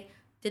Sunday,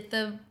 did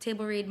the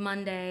table read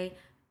Monday,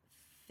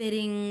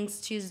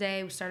 fittings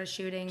Tuesday, we started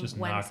shooting Just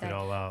knocked Wednesday. it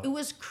all out. It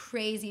was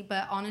crazy,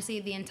 but honestly,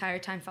 the entire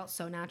time felt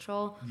so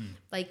natural.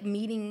 Like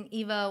meeting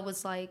Eva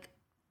was like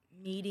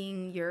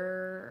meeting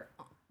your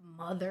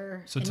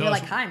mother. So and tell you're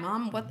us- like, hi,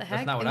 mom, what the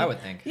heck? That's not what And I you- would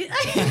think.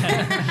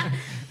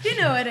 You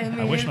know what I mean?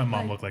 I wish my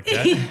mom looked like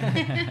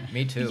that.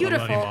 Me too.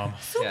 Beautiful. I love you, Mom.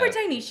 Super Yeah.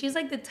 tiny. She's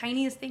like the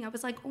tiniest thing. I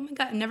was like, oh my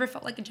God, I never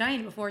felt like a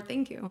giant before.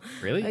 Thank you.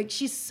 Really? Like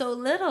she's so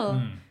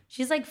little.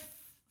 She's like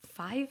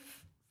 5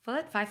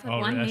 foot, 5'1"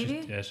 yeah,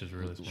 maybe. she's just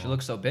really small. She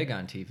looks so big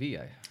on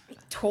TV.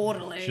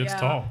 Totally. She looks yeah.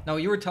 tall. No,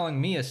 you were telling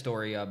me a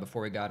story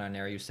before we got on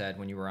air. You said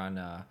when you were on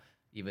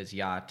Eva's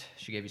yacht,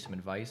 she gave you some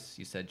advice.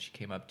 You said she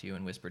came up to you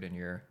and whispered in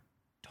your ear,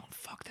 "Don't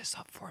fuck this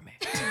up for me."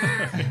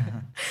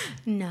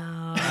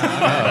 No.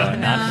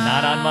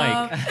 Not on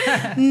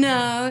mic.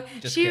 No.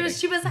 Just She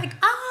kidding. was like,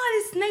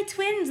 oh, it's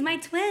my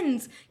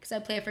twins. Because I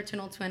play a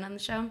fraternal twin on the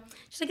show.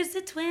 She's like, it's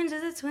the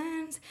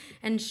twins.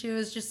 And she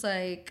was just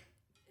like,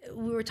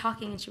 we were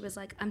talking and she was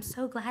like, I'm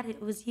so glad it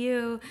was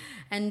you.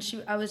 And she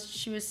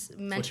was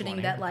mentioning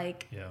one, that Amy?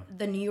 like Yeah.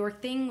 the New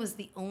York thing was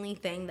the only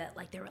thing that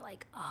like they were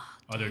like, oh,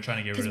 Oh, they're trying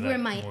to get rid because of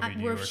we're that.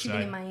 we're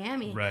shooting in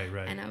Miami. Right.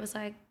 And I was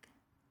like,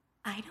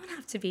 I don't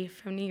have to be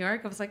from New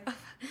York. I was like, I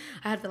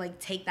had to like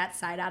take that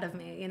side out of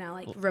me,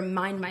 like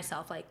remind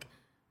myself like,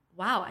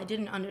 wow, I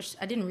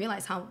didn't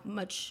realize how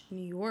much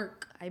New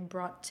York I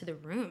brought to the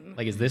room.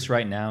 Like, is this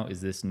right now?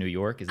 Is this New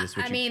York? Is this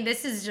what I mean,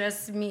 this is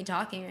just me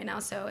talking right now.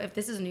 So if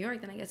this is New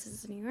York, then I guess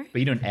this is New York. But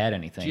you don't add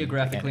anything.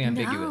 Geographically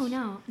ambiguous.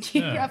 No,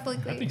 Yeah,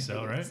 geographically. I think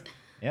so, right?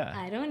 Yeah.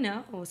 I don't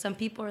know. Some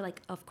people are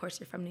like, of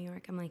course you're from New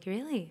York. I'm like,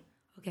 really?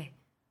 Okay.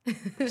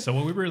 So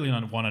what we really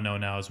want to know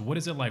now is what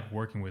is it like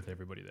working with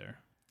everybody there?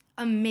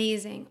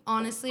 Amazing.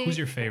 Honestly. Who's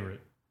your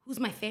favorite Who's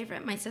my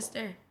favorite? My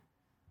sister.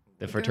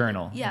 The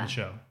fraternal. Yeah. in the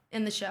show?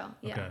 In the show.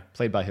 Yeah. Okay.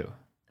 Played by who?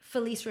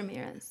 Felice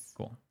Ramirez.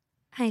 Cool.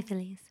 Hi,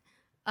 Felice.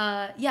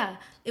 Yeah,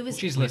 it was.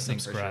 She's listening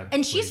for subscribe. sure.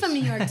 and she's from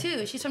please. New York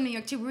too. She's from New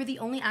York too. We're the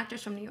only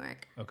actors from New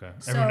York. Okay.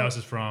 So Everyone else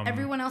is from.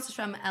 Everyone else is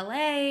from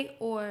LA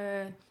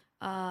or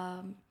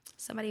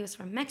somebody was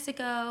from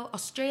Mexico,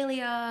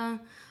 Australia.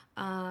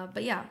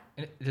 But yeah,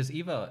 And does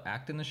Eva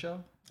act in the show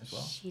as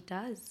well? she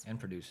does. And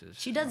produces.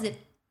 She does it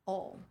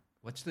all.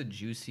 What's the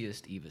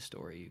juiciest Eva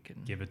story you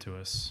can Give it to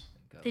us.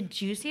 think of? The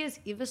juiciest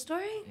Eva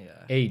story? Yeah.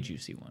 A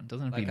juicy one.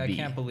 Doesn't have to Like be I B.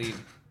 can't believe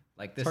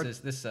like this hard- is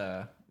this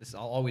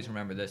I'll always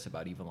remember this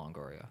about Eva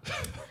Longoria.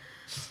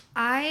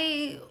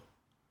 I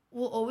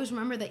will always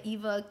remember that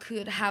Eva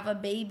could have a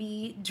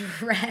baby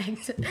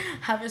direct,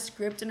 have a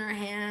script in her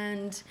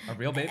hand, A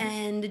real baby?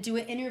 and do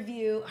an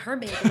interview, her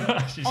baby,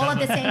 She all at sounds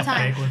the same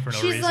time. fake one for no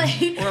She's reason.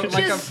 like, Or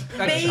like just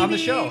like on the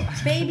show.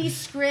 baby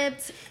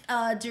script,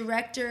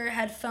 director,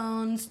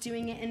 headphones,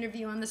 doing an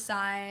interview on the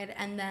side,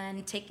 and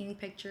then taking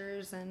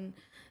pictures. And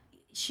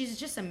she's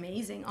just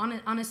amazing.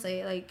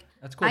 Honestly, like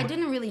That's cool, I but-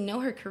 didn't really know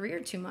her career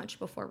too much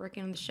before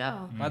working on the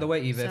show. By the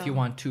way, Eva, if you So-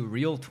 want two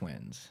real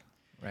twins,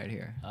 right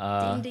here.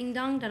 Ding ding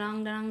dong da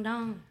dong da dong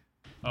dong.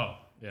 Oh,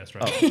 yeah, that's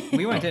right.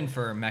 We went in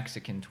for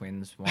Mexican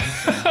twins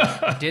once.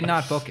 And did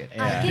not book it. I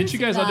can Didn't you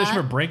see guys audition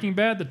for that. Breaking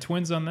Bad? The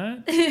twins on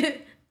that?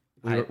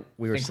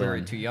 We were think still we were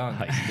in too young.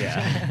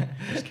 Yeah.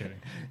 Just kidding.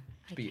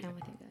 I Be- can't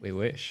with you guys. We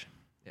wish.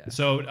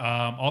 So,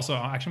 also,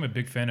 actually, I'm a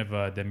big fan of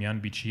Demian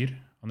Bichir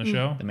on the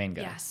show. The main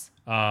guy. Yes.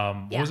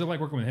 What was it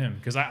like working with him?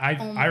 Because I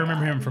Oh my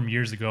remember him God. from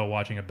years ago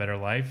watching A Better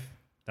Life.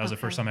 That was the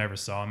first Okay. time I ever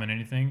saw him in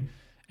anything.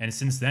 And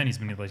since then, he's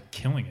been like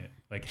killing it.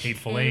 Like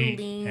Hateful Eight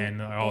Killing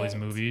and all these it.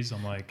 movies.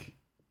 I'm like,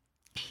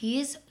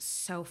 He's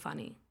so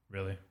funny.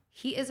 really?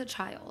 He is a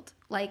child.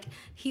 Like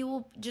he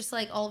will just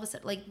like all of a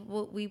sudden like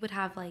we would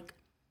have like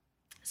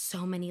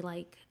so many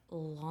like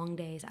long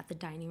days at the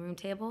dining room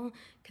table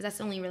because that's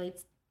the only really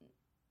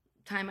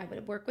time I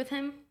would work with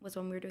him was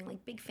when we were doing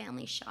like big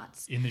family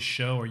shots. In the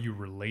show, are you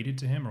related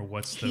to him or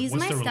what's the He's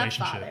what's my the relationship?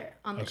 stepfather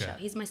on the Okay. show.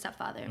 He's my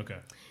stepfather. Okay.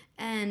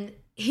 And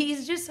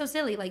he's just so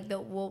silly. Like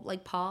we'll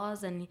like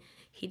pause and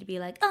he'd be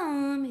like,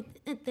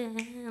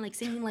 like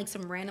singing like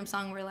some random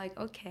song. We're like,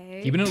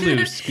 okay. Keeping it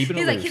loose. Keeping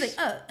it He's loose.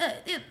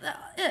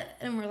 like,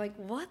 and we're like,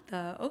 what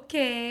the?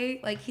 Okay.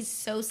 Like he's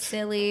so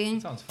silly.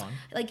 Sounds fun.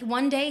 Like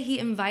one day he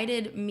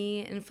invited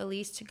me and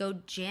Felice to go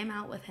jam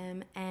out with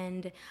him,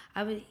 and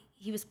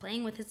he was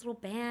playing with his little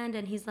band,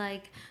 and he's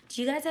like,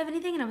 do you guys have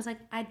anything? And I was like,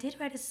 I did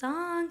write a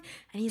song.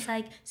 And he's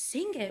like,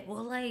 sing it,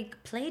 we'll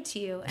like play it to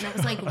you. And I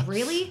was like,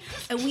 really?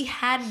 And we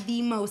had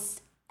the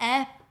most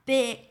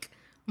epic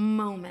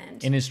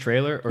moment. In his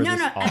trailer or no, this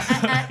no, off?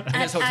 at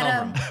his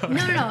hotel room.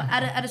 no,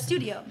 at a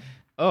studio,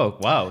 Oh,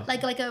 wow.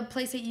 like a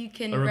place that you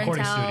can A rent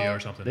recording out. studio or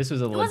something. This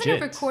was a It wasn't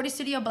legit. a recording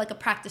studio, but like a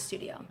practice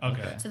studio.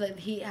 Okay. So that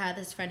he had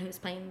this friend who was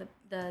playing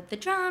the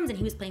drums and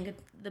he was playing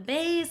the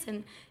bass,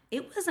 and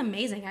it was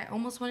amazing. I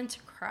almost wanted to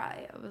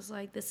cry. I was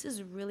like, this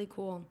is really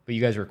cool. But you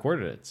guys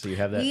recorded it, so you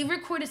have that. We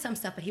recorded some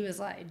stuff, but he was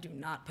like, do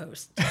not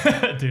post Do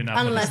not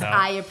put unless this out.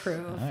 I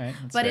approve. All right,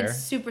 that's but fair. it's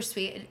super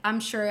sweet. I'm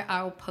sure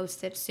I'll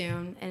post it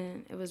soon,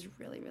 and it was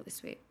really, really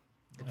sweet.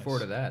 Look forward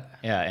to that.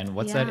 Yeah, and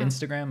what's that Yeah.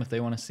 Instagram if they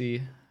want to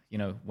see,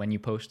 when you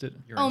post it?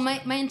 Your Oh,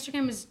 Instagram. my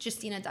Instagram is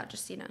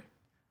Justina.Justina.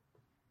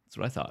 That's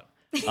what I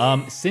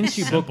thought. Since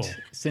you Simple.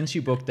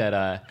 booked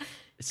that,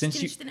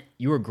 since Justina.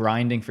 you were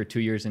grinding for 2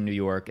 years in New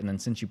York, and then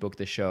since you booked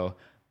the show,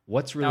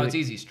 what's really Now it's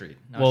Easy Street.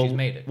 Now she's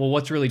made it. Well,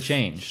 what's really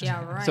changed?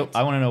 Yeah, right. So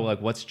I want to know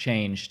what's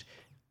changed,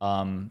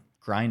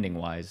 grinding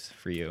wise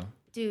for you.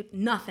 Dude,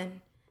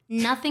 nothing.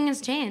 Nothing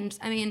has changed.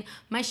 I mean,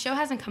 my show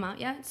hasn't come out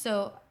yet,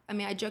 so I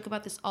mean, I joke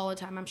about this all the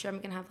time. I'm sure I'm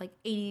gonna have like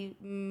 80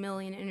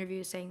 million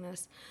interviews saying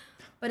this,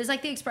 but it's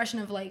like the expression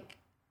of like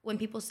when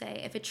people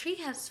say, if a tree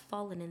has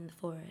fallen in the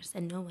forest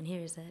and no one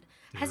hears it,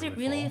 has it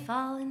really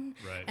fallen?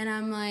 Right. And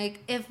I'm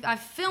like, if I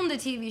filmed a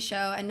TV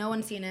show and no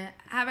one's seen it,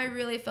 have I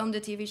really filmed a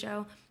TV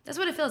show? That's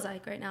what it feels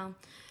like right now.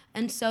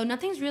 And so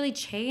nothing's really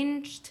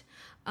changed.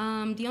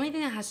 The only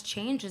thing that has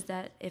changed is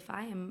that if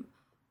I am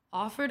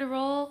offered a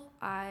role,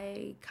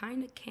 I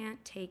kind of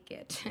can't take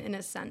it in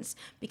a sense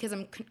because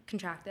I'm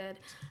contracted.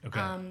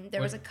 Okay.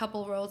 There was a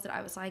couple roles that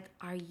I was like,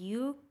 are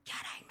you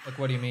kidding me? Like,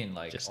 what do you mean?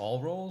 Like all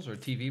roles or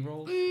TV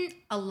roles?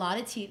 A lot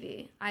of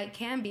TV. I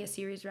can be a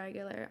series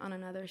regular on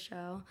another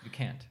show. You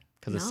can't.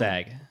 Because of No.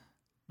 SAG.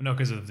 No,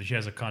 because she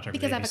has a contract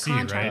Because I have with a ABC,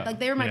 contract. right? Like,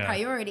 they were my Yeah.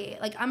 priority.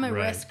 Like, I'm a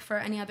Right. risk for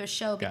any other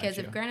show because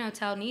Gotcha. if Grand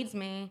Hotel needs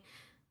me,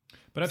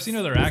 But I've seen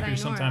other Sayonara.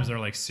 actors. Sometimes they're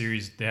like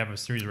they have a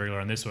series regular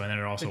on this one, and then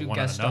they're also do one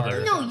on guest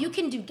another. stars. no, you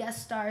can do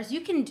guest stars.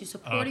 You can do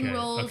supporting Okay,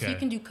 roles. okay. You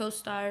can do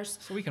co-stars.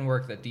 So we can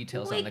work the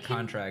details We on the can-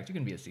 contract. You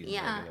can be a season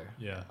Yeah. regular.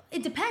 Yeah.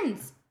 It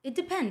depends. It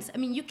depends. I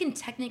mean, you can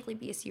technically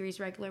be a series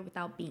regular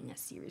without being a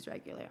series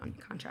regular on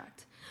your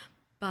contract.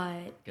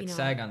 But, Get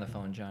SAG on the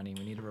phone, Johnny.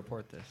 We need to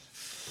report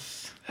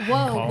this. Whoa,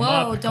 Call 'em whoa.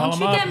 up, call Don't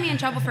 'em you up. get me in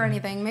trouble for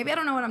anything. Maybe I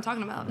don't know what I'm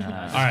talking about. All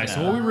right.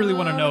 So what we really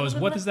want to know is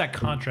what does that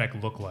contract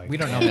look like? We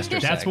don't know,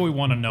 Mr. That's SAG. what we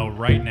want to know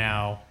right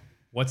now.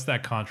 What's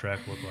that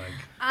contract look like?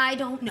 I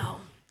don't know.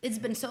 It's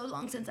been so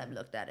long since I've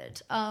looked at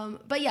it.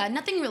 But yeah,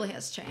 nothing really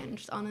has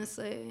changed,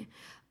 honestly.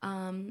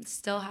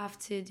 Still have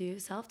to do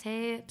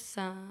self-tapes.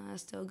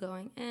 Still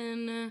going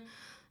in.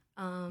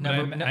 Go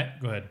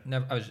ahead.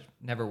 I was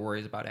never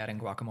worried about adding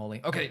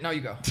guacamole. Okay, now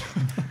you go.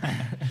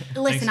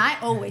 Listen, I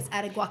always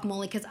added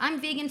guacamole because I'm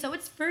vegan, so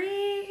it's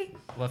free.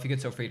 Well, if you get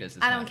sofritas, it's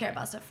I not don't care okay.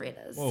 about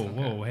sofritas.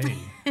 Whoa, hey!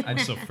 I'm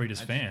so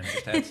Frida's fan.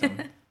 Just had some.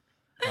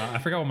 I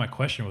forgot what my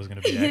question was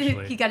going to be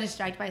actually. He got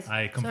distracted by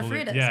I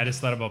completely. sofritas. Yeah, I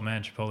just thought about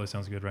man, Chipotle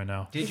sounds good right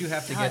now. Did you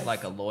have to get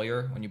like a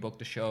lawyer when you booked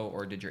the show,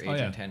 or did your Oh,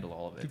 agent yeah. handle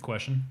all of it? Good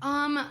question.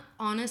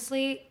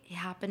 Honestly, it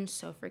happened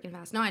so freaking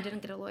fast. No, I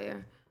didn't get a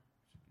lawyer.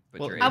 But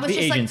Well, your I agent, was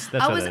The just agents, like,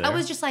 that's why they're I there.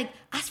 was just like,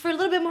 ask for a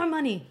little bit more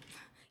money,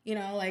 you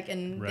know, like,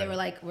 and they Right. were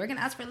like, we're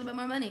gonna ask for a little bit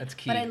more money. That's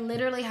But I key.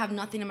 literally have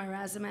nothing in my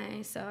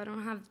resume, so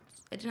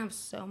I didn't have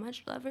so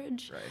much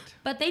leverage. Right.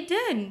 But they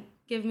did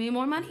give me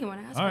more money when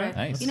I asked All for right, it.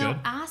 nice. You know,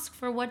 That's ask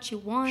for what you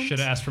want, Should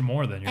have asked for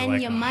more then. You're and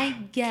like, you "Ugh."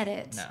 might get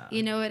it. Nah.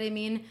 You know what I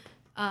mean?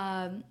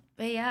 But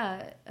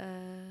yeah.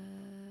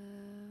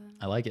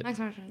 I like it. Next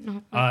question. No.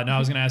 No, I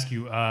was gonna ask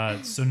you.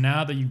 So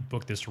now that you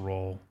booked this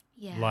role,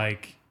 Yeah.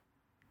 like,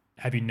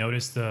 have you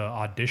noticed the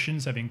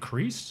auditions have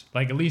increased?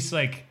 Like, at least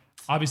like,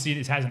 obviously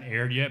it hasn't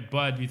aired yet,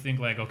 but do you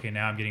think like, okay,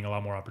 now I'm getting a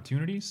lot more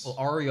opportunities? well,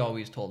 Ari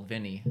always told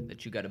Vinny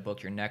that you got to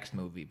book your next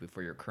movie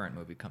before your current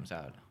movie comes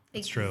out.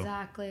 That's true.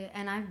 Exactly.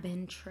 And I've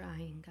been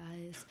trying,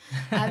 guys.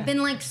 I've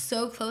been like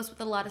so close with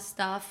a lot of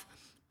stuff,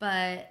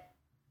 but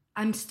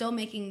I'm still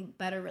making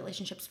better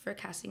relationships for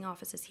casting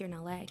offices here in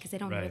LA because they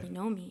don't Right. really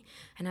know me.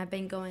 And I've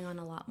been going on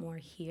a lot more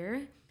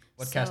here.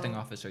 What So- casting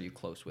office are you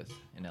close with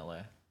in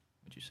LA?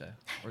 Would you say?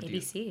 Or do you?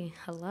 ABC.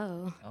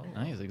 Hello. Oh.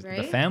 Nice. Like, Right?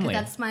 The 'Cause family.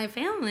 That's my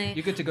family.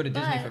 You get to go to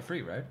Disney But- for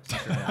free, right?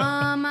 Since you're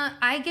not-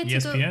 I get to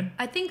go. ESPN?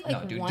 I think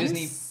like No, dude, once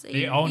Disney-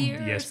 They a own year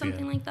or ESPN.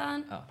 something like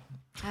that. oh.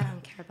 I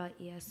don't care about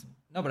ES.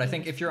 No, but I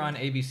think if you're on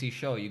ABC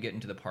show, you get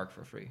into the park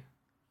for free.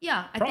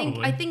 Yeah,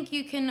 Probably. I think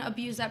you can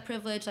abuse that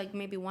privilege like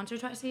maybe once or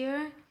twice a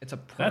year. It's a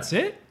perk. That's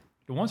it?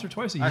 Once or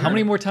twice a year? How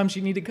many more times do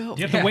you need to go?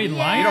 Do you have to wait in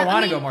Yeah. line? You don't want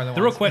I to go mean- more than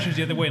The real once. question is,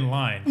 do you have to wait in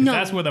line? 'Cause No.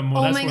 That's where the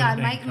Oh that's my where god,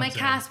 the thing my comes in.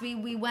 cast,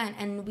 we went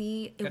and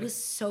it was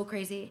so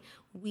crazy.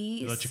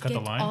 We let you cut skipped the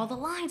line? all the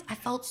lines. I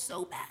felt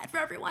so bad for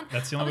everyone.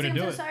 That's the only I was way to like,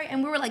 do I'm it. so sorry,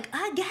 and we were like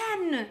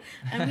again,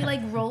 and we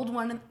like rolled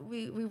one.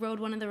 We rode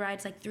one of the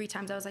rides like 3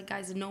 times. I was like,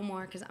 guys, no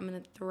more because I'm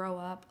gonna throw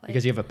up. Like,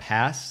 Because you have a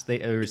pass? Or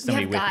we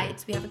somebody have with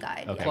guides. We have a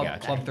guide. Okay, yeah, Club,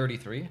 gotcha. Club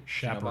 33. You know about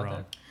Chaperone.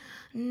 that?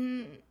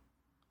 Maybe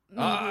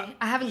I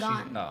haven't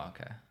gone. Oh,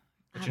 okay.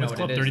 But What's you know what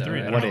Club it is, 33? though, I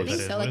right? don't What know is? what I that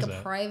think is. so, What like is a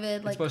that?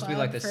 private, like It's supposed to be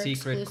like the club for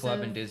secret club in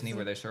exclusive- Disney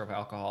where they serve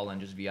alcohol and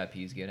just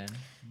VIPs get in.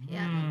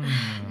 Yeah,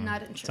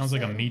 not interested. Sounds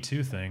like a Me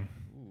Too thing.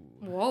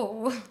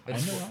 Whoa.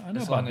 It's, I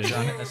know as, long about as you're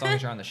on, Disney. as long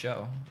as you're on the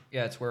show.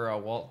 Yeah, it's where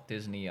Walt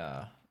Disney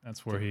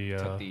That's where he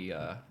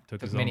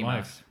took his Minnie own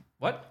Mouse. life.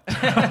 What? Whoa.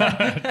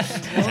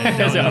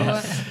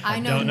 I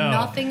know don't know.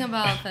 nothing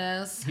about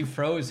this. He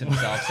froze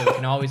himself, so he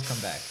can always come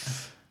back.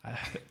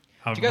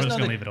 I'm Do you guys just know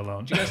gonna that- leave it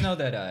alone. Do you guys know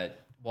that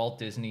Walt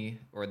Disney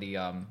or the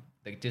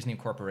Disney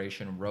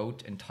Corporation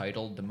wrote and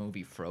titled the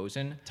movie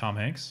Frozen? Tom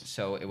Hanks?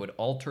 So it would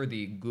alter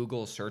the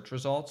Google search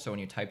results. So when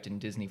you typed in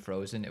Disney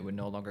Frozen, it would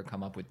no longer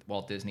come up with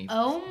Walt Disney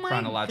Oh my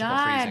chronological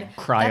god. freezing. That's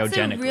a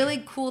Cryogenically.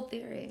 really cool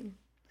theory.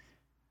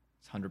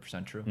 It's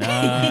 100% true. No,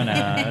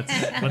 that's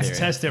Let's theory.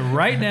 test it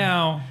right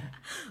now.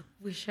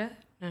 We should.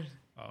 No.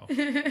 Oh.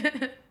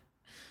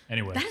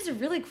 Anyway. That is a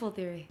really cool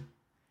theory.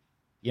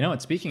 You know,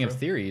 and speaking of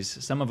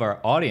theories, some of our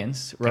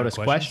audience wrote Got us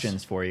questions?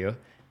 questions for you.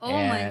 Oh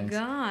my And,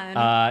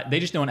 God. they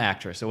just know an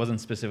actress. So it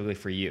wasn't specifically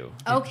for you.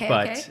 Okay,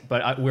 But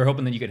okay. we're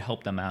hoping that you could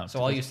help them out. So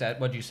all you said,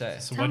 what'd you say?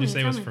 So Tell what'd you me, say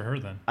tell was me. for her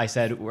then? I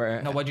said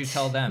we're. No, what'd you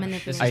tell them? This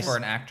is Manipulation. for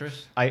an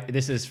actress?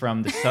 This is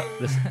from the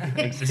exactly.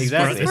 This For is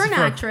an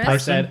for a actress. I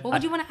said- What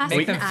would you want to ask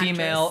Make an them actress?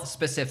 female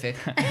specific.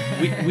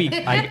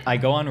 I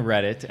go on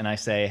Reddit and I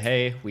say,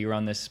 hey, we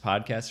run this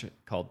podcast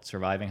called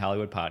Surviving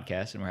Hollywood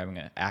Podcast, and we're having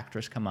an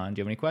actress come on. Do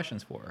you have any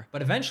questions for her?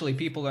 But eventually,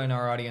 people in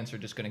our audience are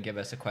just going to give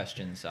us a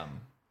question.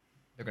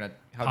 They're going to,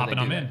 how do Popping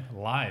they do them that?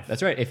 in live.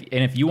 That's right.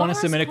 If you want to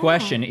that's submit a cool.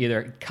 question,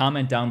 either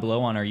comment down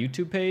below on our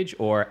YouTube page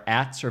or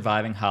at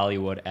Surviving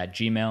Hollywood at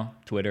Gmail,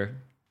 Twitter,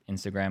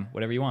 Instagram,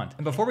 whatever you want.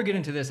 And before we get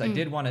into this, I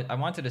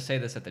wanted to say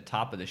this at the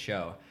top of the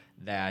show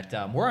that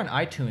we're on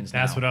iTunes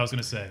now. That's what I was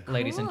gonna say.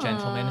 Ladies and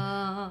gentlemen,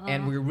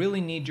 and we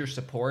really need your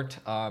support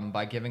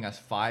by giving us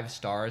 5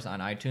 stars on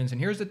iTunes. And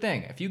here's the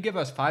thing: if you give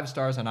us 5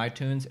 stars on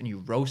iTunes and you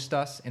roast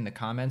us in the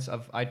comments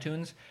of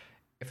iTunes,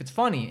 if it's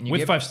funny and you With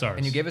give 5 stars.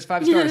 and you give us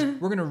 5 stars,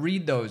 we're gonna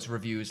read those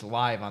reviews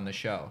live on the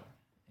show,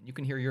 and you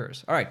can hear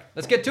yours. All right,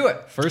 let's get to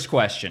it. First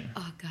question.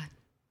 Oh God.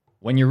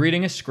 When you're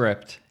reading a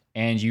script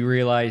and you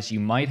realize you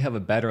might have a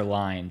better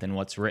line than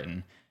what's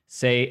written,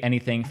 say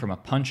anything from a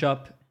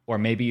punch-up, or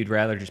maybe you'd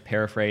rather just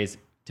paraphrase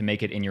to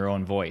make it in your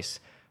own voice.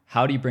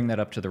 How do you bring that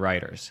up to the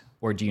writers?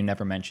 Or do you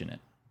never mention it?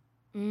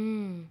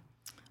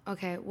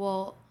 Okay.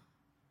 Well,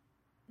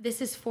 this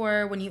is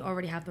for when you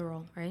already have the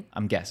role, right?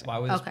 I'm guessing. Why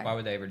Okay.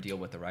 would they ever deal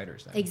with the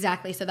writers then?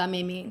 Exactly. So that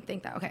made me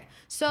think that. Okay.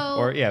 So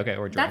Or or that's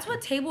director.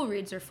 what table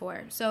reads are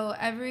for. So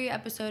every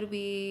episode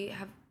we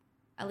have,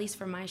 at least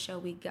for my show,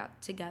 we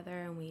got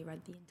together and we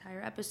read the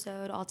entire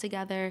episode all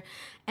together.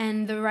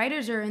 And the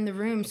writers are in the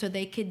room so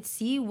they could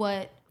see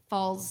what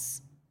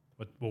falls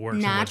What works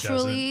and what doesn't.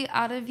 naturally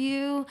out of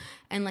you,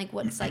 and like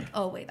what's like,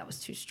 oh wait, that was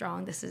too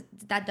strong.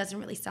 That doesn't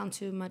really sound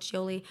too much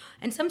Yoli.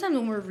 And sometimes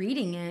when we're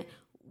reading it,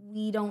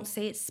 we don't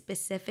say it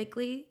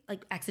specifically,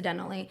 like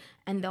accidentally,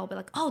 and they'll be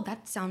like, oh,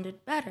 that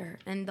sounded better,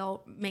 and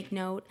they'll make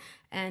note.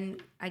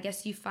 And I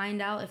guess you find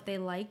out if they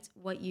liked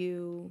what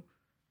you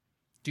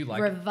Do you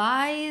like?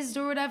 revised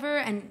or whatever.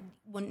 And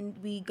when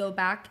we go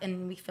back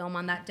and we film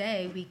on that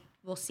day, we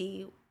will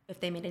see if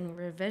they made any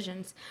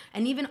revisions.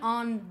 And even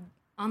on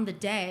the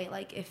day,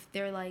 like if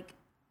they're like,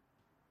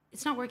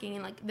 it's not working,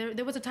 and like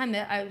there was a time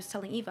that I was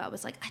telling Eva, I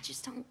was like, I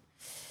just don't,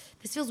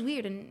 this feels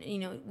weird.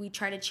 And we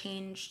try to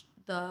change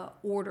the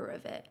order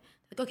of it.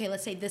 Like, okay,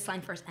 let's say this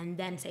line first and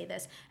then say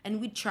this.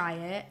 And we'd try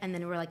it, and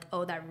then we're like,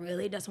 oh, that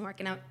really doesn't work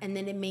out. And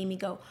then it made me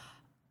go,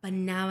 but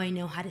now I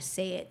know how to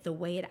say it the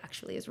way it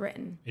actually is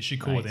written. Is she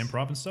cool with Nice.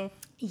 improv and stuff?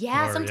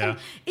 Yeah, Or, sometimes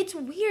yeah. it's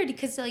weird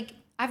because like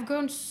I've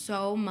grown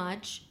so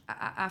much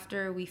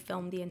after we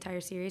filmed the entire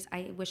series.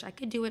 I wish I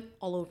could do it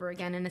all over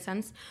again in a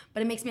sense,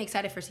 but it makes me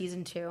excited for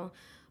season 2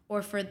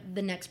 or for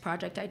the next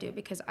project I do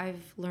because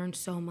I've learned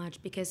so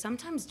much. Because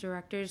sometimes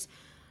directors,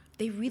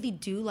 they really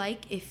do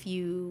like if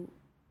you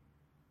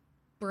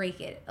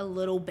break it a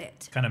little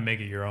bit. Kind of make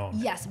it your own.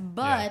 Yes,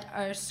 but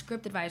our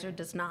script advisor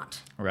does not.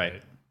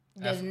 Right.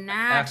 Does not.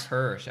 Ask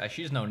her.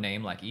 She's no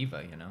name like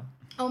Eva, you know.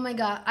 Oh my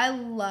God, I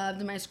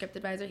loved my script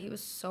advisor. He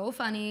was so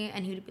funny,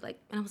 and he would be like,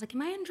 and I was like,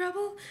 am I in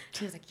trouble?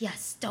 He was like,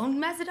 yes, don't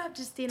mess it up,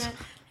 Justina. And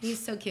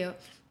he's so cute.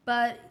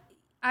 But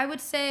I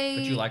would say.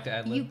 Would you like to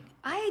ad-lib?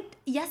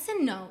 Yes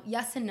and no.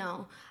 Yes and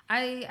no.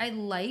 I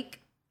like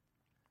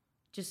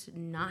just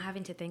not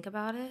having to think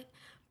about it,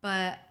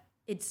 but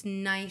it's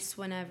nice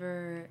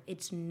whenever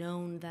it's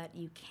known that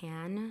you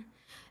can.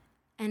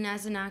 And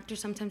as an actor,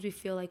 sometimes we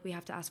feel like we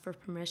have to ask for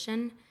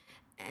permission.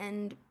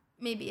 And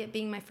maybe it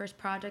being my first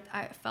project,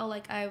 I felt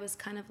like I was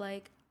kind of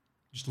like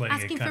Just letting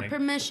asking it for kind of.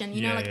 permission,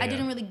 you know, Yeah, like yeah, I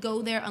didn't yeah. really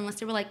go there unless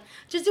they were like,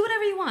 just do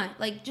whatever you want.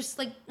 Like, just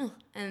like, ugh.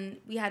 And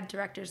we had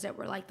directors that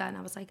were like that. And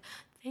I was like,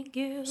 thank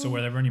you. So were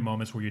there ever any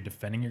moments where you're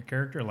defending your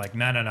character? Like,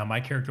 no, my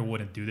character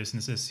wouldn't do this.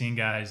 And this scene,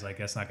 guys, like,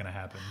 that's not going to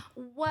happen.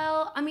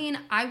 Well, I mean,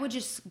 I would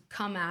just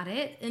come at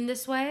it in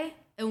this way,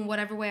 in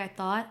whatever way I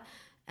thought.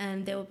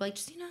 And they would be like,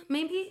 just,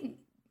 maybe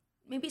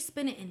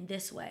spin it in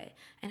this way.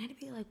 And I'd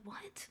be like,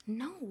 what?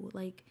 No,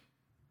 like,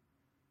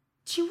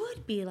 she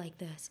would be like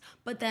this.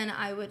 But then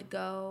I would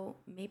go,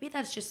 maybe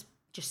that's just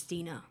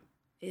Justina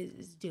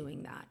is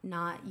doing that,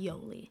 not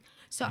Yoli.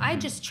 So I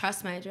just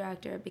trust my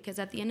director because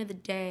at the end of the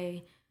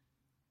day,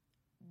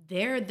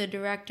 they're the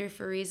director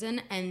for a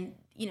reason, and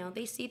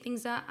they see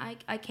things that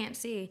I can't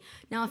see.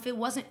 Now, if it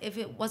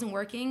wasn't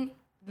working,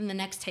 then the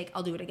next take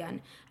I'll do it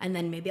again, and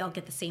then maybe I'll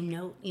get the same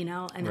note, and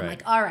I'm Right.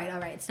 like, all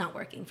right, it's not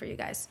working for you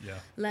guys. Yeah.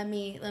 Let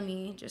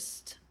me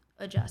just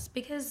adjust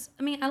because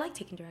I like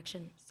taking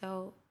direction,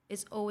 so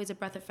it's always a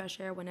breath of fresh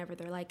air whenever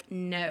they're like,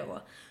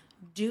 no,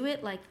 do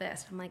it like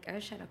this. I'm like, oh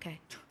shit, okay,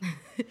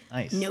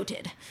 Nice.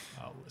 noted.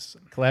 I'll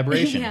listen.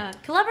 Collaboration. Yeah,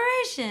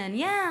 collaboration.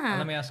 Yeah.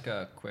 Let me ask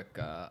a quick.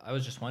 I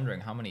was just wondering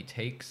how many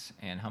takes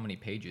and how many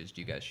pages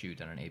do you guys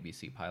shoot on an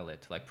ABC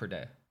pilot, like per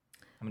day?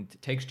 How many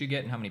takes do you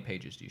get, and how many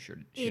pages do you shoot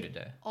a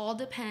day? All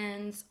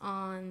depends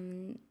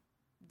on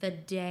the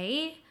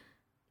day,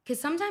 because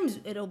sometimes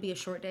it'll be a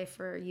short day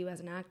for you as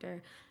an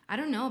actor. I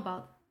don't know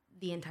about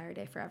the entire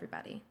day for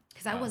everybody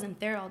because I wasn't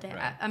there all day.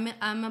 Right.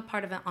 I'm a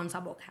part of an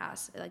ensemble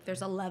cast. Like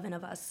there's 11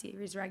 of us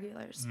series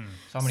regulars.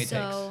 So how many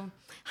takes?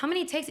 How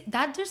many takes?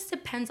 That just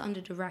depends on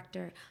the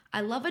director.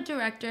 I love a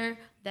director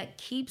that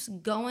keeps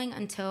going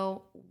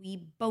until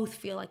we both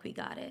feel like we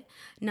got it.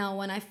 Now,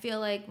 when I feel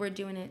like we're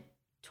doing it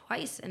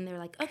twice and they're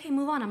like, okay,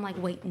 move on. I'm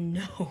like, wait,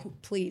 no,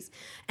 please.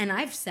 And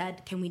I've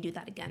said, can we do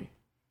that again?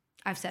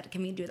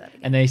 Can we do that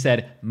again? And they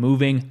said,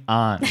 moving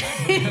on.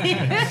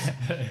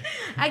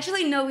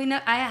 Actually, no,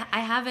 I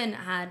haven't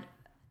had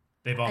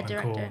They've all a been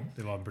director.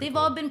 cool. They've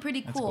all been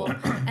pretty cool.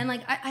 And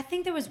like, I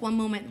think there was one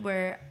moment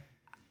where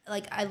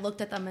like I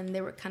looked at them and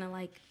they were kind of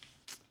like,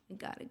 we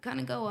got to kind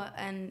of go.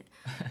 And,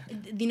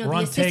 you know, We're the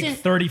on assistant,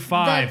 take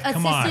 35. the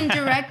Come on. assistant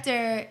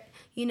director,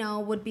 you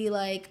know, would be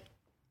like,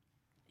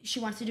 she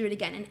wants to do it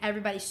again. And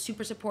everybody's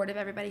super supportive.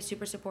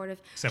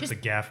 Except the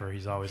gaffer.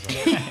 He's always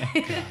like,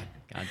 God.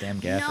 Goddamn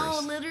gaffers.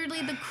 No,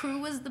 literally the crew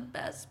was the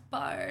best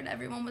part.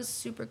 Everyone was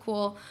super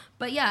cool.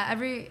 But yeah,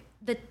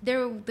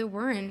 there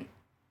weren't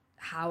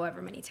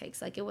however many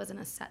takes. Like it wasn't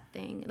a set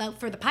thing. Like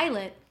for the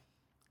pilot,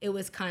 it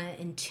was kind of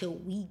until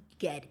we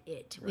get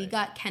it. Right. We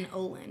got Ken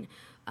Olin,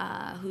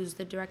 who's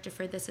the director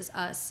for This Is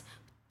Us,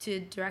 to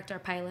direct our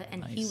pilot,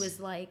 and he was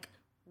like,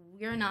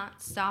 "We're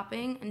not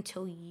stopping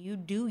until you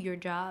do your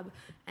job."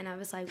 And I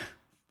was like,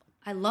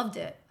 I loved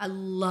it. I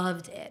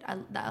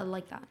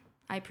like that.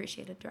 I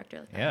appreciate a director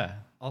like that. Yeah.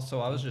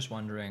 Also, I was just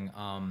wondering,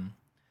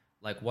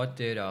 like, what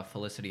did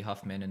Felicity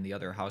Huffman and the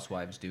other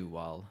housewives do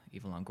while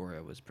Eva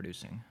Longoria was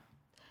producing?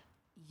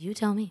 You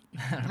tell me.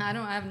 I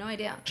have no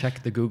idea.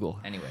 Check the Google.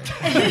 Anyway.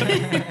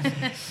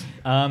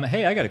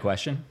 Hey, I got a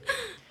question.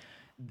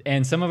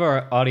 And some of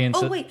our audience.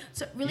 Oh wait,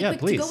 so really quick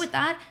please. to go with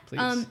that.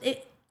 Please.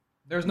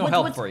 There's no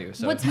help for you.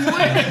 So. What's more?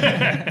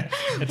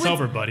 It's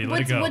over, buddy.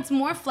 Let it go. What's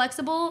more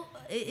flexible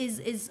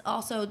is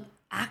also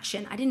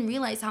action. I didn't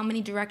realize how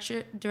many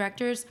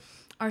directors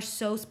are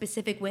so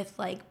specific with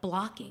like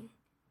blocking.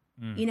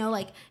 You know,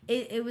 like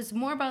it was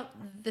more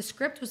about the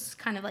script was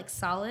kind of like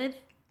solid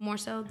more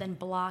so than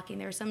blocking.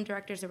 There were some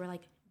directors that were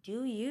like,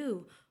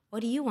 what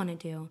do you want to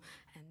do?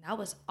 And that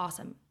was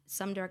awesome.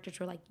 Some directors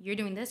were like, you're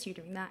doing this, you're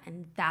doing that,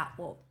 and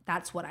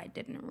that's what I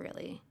didn't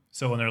really.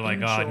 So when they're like,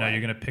 enjoy. oh no,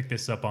 you're gonna pick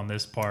this up on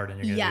this part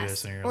and you're gonna do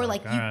this, and you're or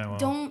like, you all right,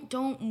 well.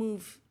 don't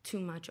move too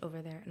much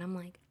over there. And I'm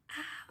like,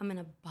 I'm in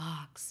a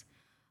box.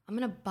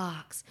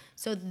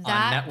 So that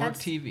on network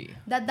that's, TV.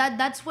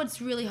 That's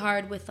what's really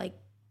hard with like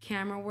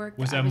camera work.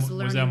 Was that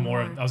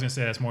more? I was gonna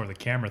say that's more of the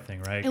camera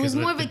thing, right? It was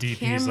more of the a DP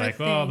camera is like,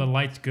 thing. oh, the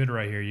light's good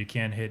right here. You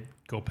can't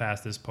go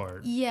past this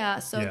part. Yeah.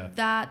 So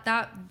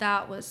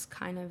that was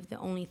kind of the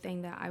only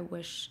thing that I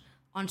wish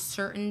on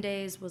certain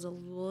days was a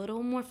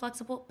little more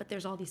flexible. But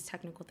there's all these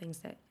technical things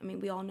that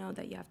we all know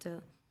that you have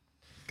to.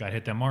 Gotta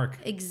hit that mark.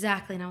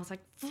 Exactly, and I was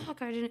like,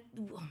 fuck, I didn't.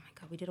 Oh my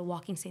god, we did a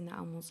walking scene that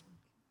almost.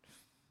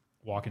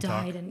 Walk and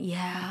died. talk.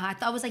 And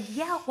I was like,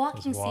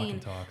 walking scene.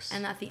 Talks.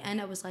 And at the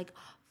end, I was like,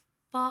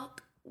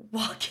 fuck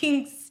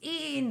walking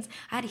scenes.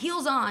 I had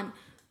heels on.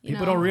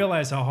 People don't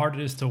realize how hard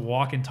it is to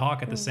walk and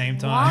talk at the same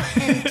time. Walk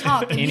and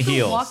talk. And In you can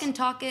heels. Walk and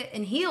talk it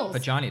in heels.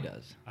 But Johnny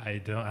does.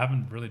 I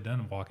haven't really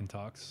done walk and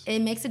talks. It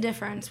makes a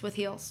difference with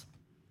heels.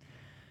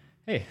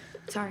 Hey.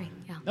 Sorry.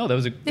 Yeah. No, that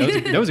was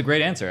a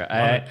great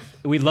answer.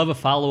 We'd love a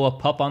follow-up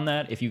pup on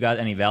that. If you got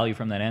any value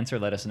from that answer,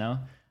 let us know.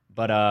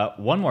 But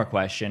one more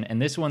question,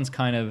 and this one's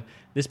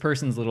this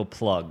person's a little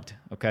plugged,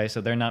 okay? So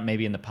they're not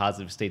maybe in the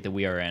positive state that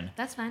we are in.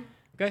 That's fine.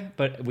 Okay,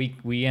 but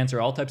we answer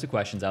all types of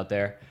questions out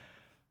there.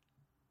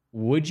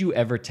 Would you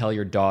ever tell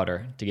your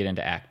daughter to get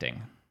into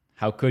acting?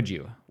 How could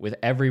you? With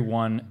every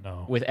one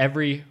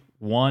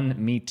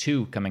Me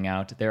Too coming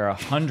out, there are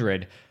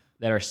 100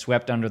 that are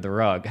swept under the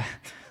rug.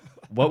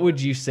 What would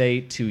you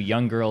say to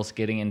young girls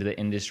getting into the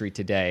industry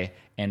today,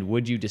 and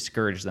would you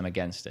discourage them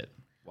against it?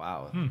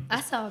 Wow.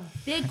 That's a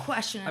big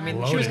question. I mean,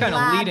 Loaded. she was kind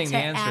of Glad leading to the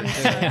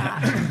answer.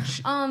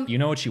 that. You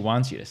know what she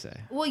wants you to say.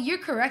 Well, you're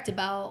correct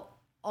about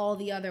all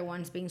the other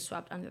ones being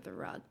swept under the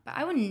rug. But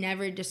I would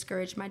never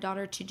discourage my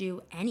daughter to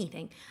do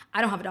anything.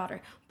 I don't have a daughter,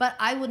 but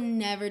I would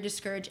never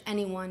discourage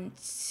anyone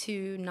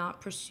to not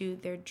pursue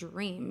their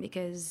dream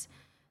because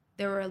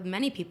there were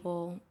many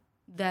people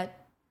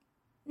that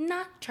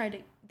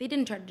they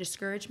didn't try to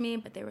discourage me,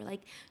 but they were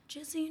like,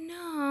 just so you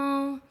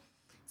know,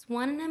 it's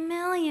 1 in a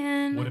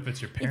million. What if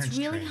it's your parents' It's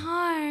really dream?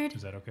 hard.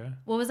 Is that okay?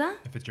 What was that?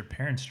 If it's your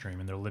parents' dream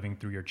and they're living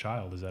through your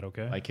child, is that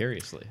okay?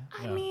 Vicariously.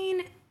 I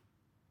mean,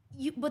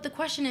 but the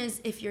question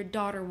is if your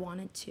daughter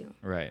wanted to.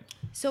 Right.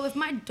 So if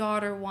my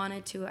daughter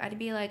wanted to, I'd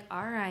be like,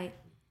 all right,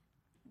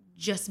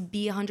 just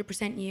be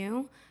 100%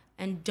 you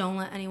and don't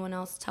let anyone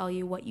else tell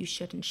you what you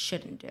should and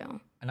shouldn't do.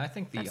 And I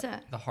think That's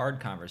it. the hard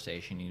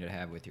conversation you need to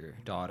have with your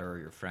daughter or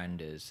your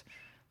friend is,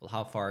 well,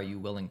 how far are you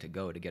willing to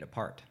go to get a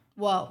part?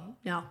 Whoa,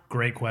 no.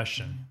 Great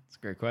question. That's a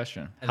great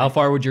question. And How then-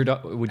 far would you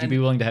be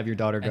willing to have your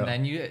daughter go? And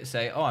then you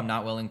say, oh, I'm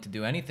not willing to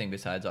do anything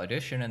besides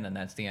audition, and then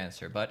that's the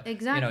answer. But,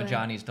 Exactly.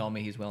 Johnny's told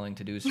me he's willing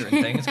to do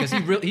certain things because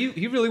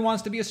he really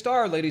wants to be a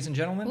star, ladies and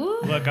gentlemen. Ooh.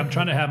 Look, I'm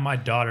trying to have my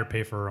daughter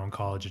pay for her own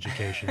college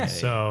education,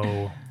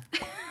 so.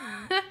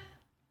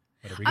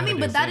 we I gotta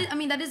mean, do but that it. is, I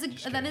mean, that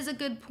is a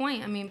good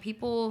point. I mean,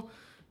 people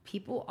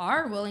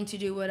are willing to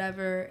do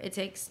whatever it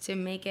takes to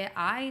make it.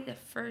 I,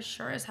 for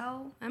sure as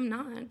hell, am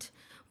not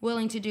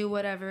willing to do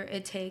whatever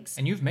it takes.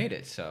 And you've made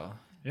it, so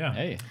Yeah.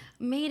 Hey,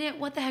 Made it.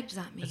 What the heck does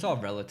that mean? it's all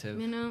relative.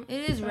 You know,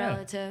 it is Yeah.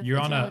 relative. You're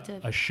It's on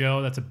relative. a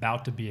show that's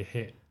about to be a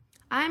hit.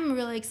 I'm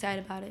really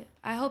excited about it.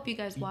 I hope you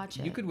guys watch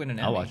it. You could win an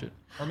Emmy. I'll watch it.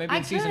 Or maybe I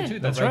in season could. 2,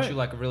 they'll That's write right. you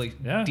like a really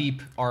Yeah.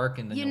 deep arc,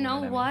 and then You you'll know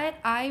win an Emmy. what?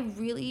 I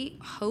really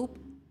hope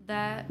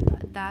that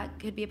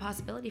could be a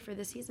possibility for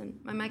this season.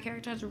 My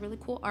character has a really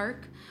cool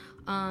arc.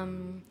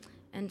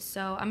 And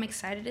so I'm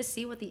excited to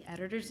see what the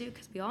editors do,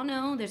 because we all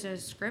know there's a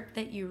script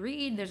that you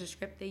read, there's a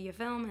script that you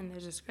film, and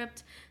there's a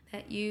script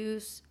that you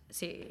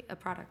see, a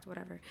product,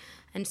 whatever.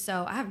 And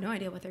so I have no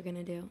idea what they're going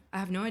to do. I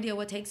have no idea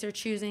what takes they're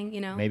choosing, you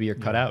know. maybe you're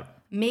cut out.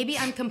 Maybe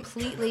I'm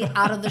completely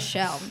out of the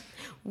shell,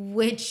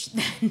 which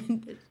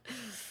then...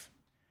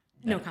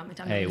 No comment.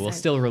 Hey, we'll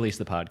still release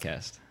the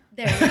podcast.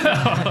 There you go.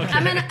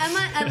 I'm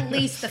at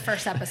least the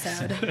first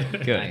episode.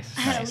 Good. Nice.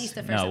 At least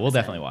the first No, we'll episode.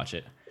 definitely watch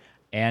it.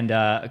 And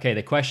okay,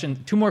 the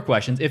question, 2 more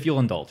questions, if you'll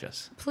indulge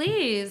us.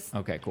 Please.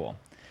 Okay, cool.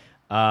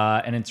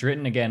 And it's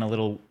written again a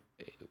little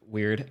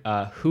weird.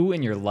 Who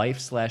in your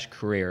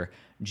life/career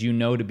do you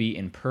know to be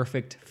in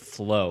perfect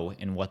flow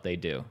in what they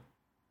do?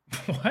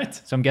 What?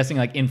 So I'm guessing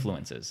like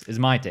influences is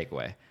my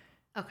takeaway.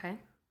 Okay.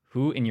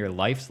 Who in your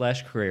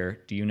life/career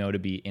do you know to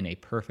be in a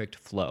perfect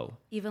flow?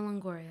 Eva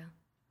Longoria.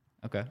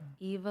 Okay.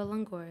 Eva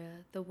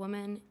Longoria. The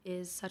woman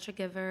is such a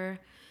giver.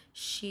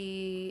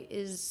 She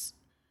is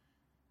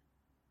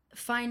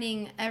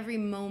finding every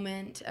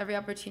moment, every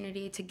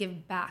opportunity to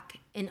give back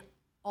in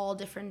all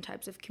different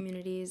types of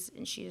communities.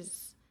 And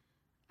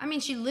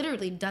she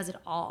literally does it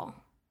all.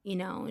 You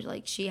know,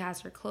 like she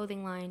has her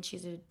clothing line.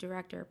 She's a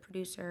director,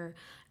 producer,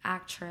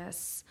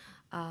 actress.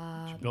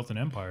 She built an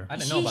empire. I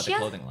didn't know about She the has-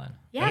 clothing line.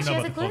 Yeah, didn't she know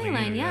has a about the clothing clothing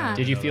line. either, Yeah. yeah.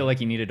 Did you know feel that. like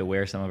you needed to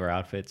wear some of her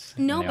outfits?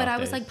 in No, the but off I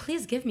was days? like,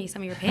 please give me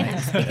some of your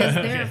pants because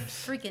they're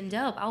freaking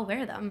dope. I'll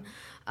wear them.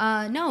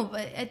 No,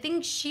 but I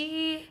think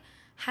she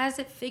has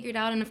it figured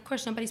out. And of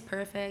course, nobody's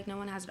perfect. No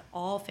one has it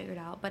all figured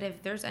out. But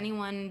if there's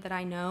anyone that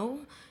I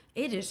know,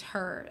 it is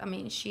her. I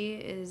mean, she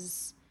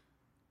is,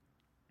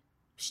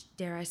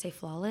 dare I say,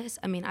 flawless.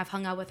 I mean, I've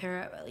hung out with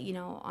her, you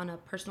know, on a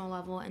personal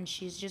level, and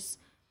she's just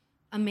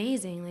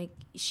amazing. Like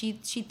she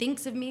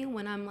thinks of me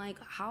when I'm like,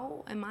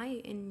 how am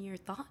I in your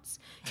thoughts?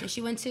 And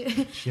she went to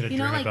She had a you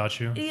know, dream like, about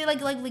you? yeah, like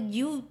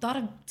you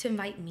thought to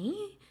invite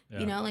me. Yeah.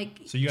 You know,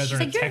 like So you guys she's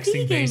are on a "You're texting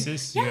vegan."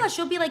 basis? Yeah, Yeah.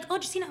 she'll be like, "Oh,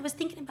 Justina, I was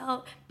thinking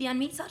about Beyond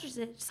Meat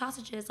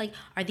sausages. Like,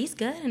 are these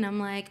good?" And I'm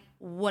like,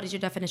 "What is your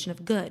definition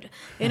of good?"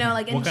 You know,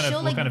 like, and What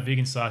she'll kind of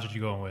vegan sausage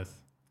you going with?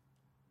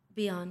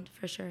 Beyond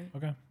for sure.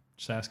 Okay,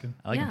 just asking.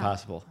 I like Yeah.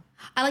 Impossible.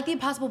 I like the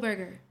Impossible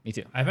Burger. Me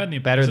too. I've had the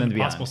Better is it than the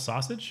Impossible Beyond.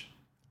 sausage.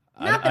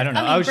 I don't know.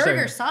 I I mean, was burger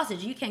saying-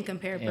 sausage. You can't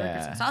compare burgers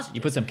Yeah. and sausages.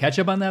 You put some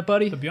ketchup on that,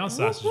 buddy? The Beyond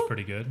sausage is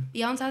pretty good.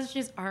 Beyond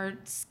sausages are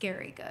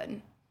scary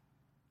good.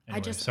 Anyway, I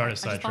just sorry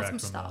to bought sidetrack some from.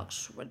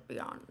 stocks with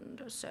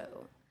Beyond,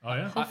 so Oh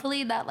yeah.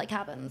 hopefully that like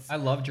happens. I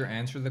loved your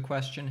answer to the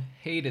question.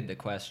 Hated the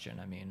question.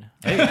 I mean,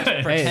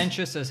 Hey,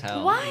 pretentious as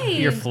hell. Why?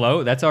 your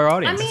flow, that's our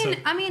audience.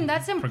 I mean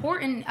that's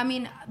important. I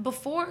mean,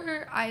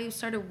 before I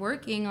started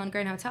working on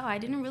Grand Hotel, I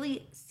didn't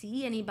really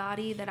see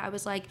anybody that I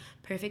was like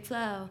perfect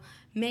flow.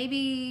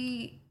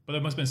 Maybe But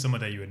there must have been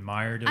someone that you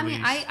admired. At I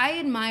mean least. I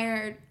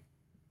admired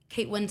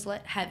Kate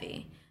Winslet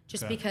heavy.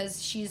 Just Okay.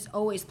 because she's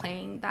always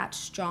playing that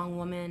strong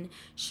woman.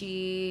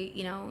 She,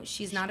 you know,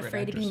 she's not a great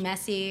afraid to be actress.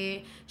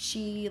 messy.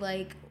 She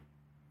like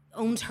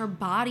owns her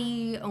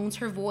body, owns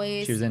her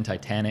voice. She was in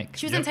Titanic.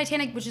 She was in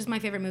Titanic, which is my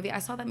favorite movie. I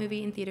saw that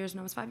movie in theaters when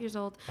I was 5 years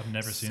old. I've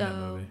never seen that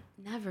movie.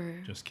 Never.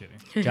 Just kidding.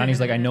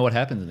 Johnny's like, I know what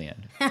happens in the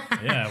end.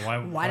 Yeah.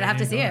 Why did I have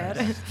to you see know it?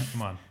 this?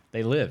 Come on.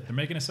 They live. They're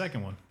making a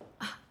second one.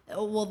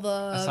 Well,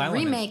 the Asylum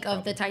is remake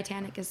of probably- the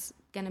Titanic is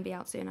gonna be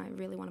out soon. I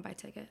really want to buy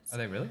tickets. Are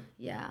they really?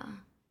 Yeah.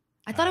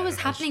 I thought it was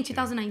don't know, happening just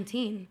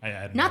 2019. I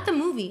had Not no- the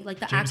movie, like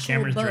the James actual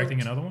Cameron's boat.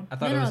 directing another one. I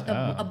thought No, it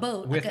no, was a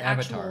boat with like an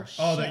Avatar.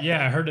 actual Oh, ship.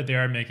 yeah. I heard that they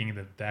are making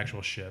the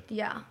actual ship.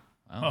 Yeah.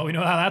 Oh, we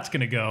know how that's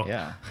gonna go.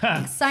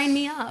 Yeah. Sign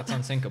me up. That's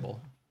unsinkable.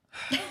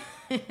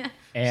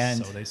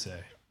 And So they say.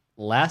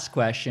 last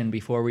question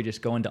before we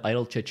just go into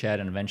idle chit chat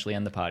and eventually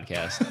end the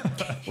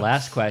podcast.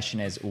 Last question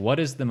is what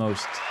is the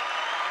most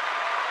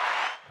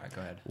All right,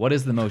 go ahead.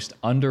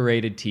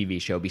 underrated TV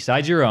show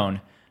besides your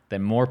own that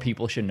more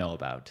people should know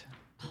about?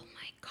 Oh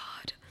my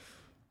god.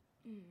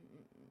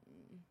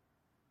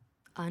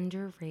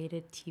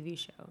 Underrated TV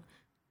show.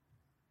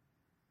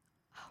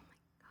 Oh my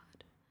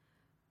god.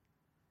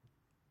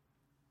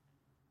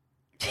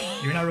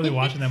 You're not really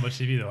watching that much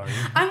TV though, are you?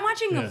 I'm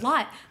watching a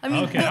lot. I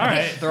mean, Okay, all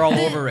right. They're all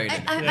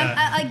overrated.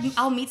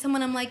 I'll meet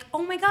someone. I'm like,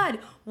 oh my god,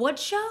 what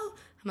show?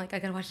 I'm like, I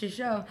gotta watch this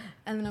show,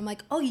 and then I'm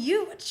like, oh,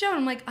 what show?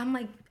 I'm like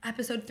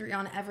episode 3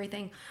 on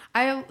everything.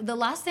 The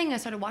last thing I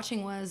started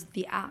watching was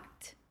The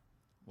Act.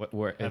 What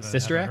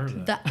Sister Haven't Act?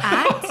 heard of that. The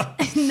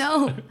Act?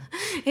 No,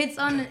 it's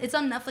on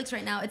Netflix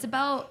right now. It's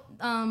about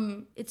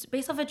it's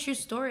based off a true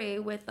story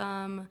with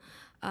what's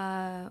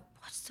the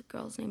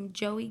girl's name?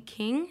 Joey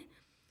King.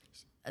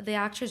 the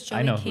actress Joey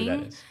I know King. who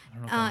that is. I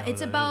don't know if I know who It's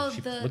that about is.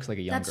 She the looks like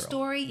a young that girl.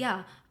 story.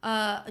 Yeah,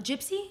 a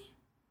gypsy,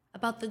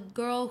 about the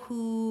girl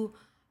who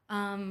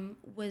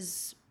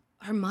was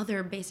her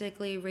mother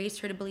basically raised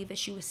her to believe that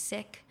she was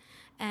sick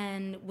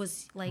and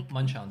was like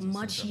Munchausen's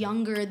much syndrome.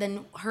 younger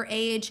than her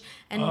age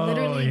and Oh,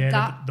 literally yeah,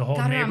 got the whole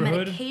got her on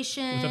neighborhood.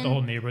 medication. Was that the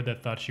whole neighborhood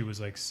that thought she was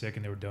like sick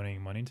and they were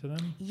donating money to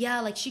them? Yeah,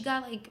 like she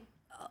got like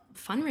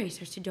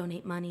fundraisers to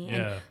donate money,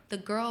 Yeah. and the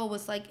girl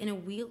was like in a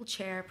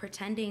wheelchair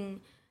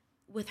pretending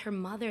with her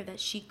mother that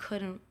she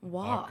couldn't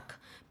walk,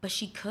 but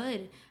she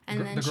could.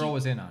 And then The girl she,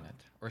 was in on it,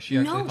 or she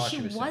actually no, thought she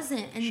she was sick.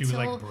 wasn't until She was,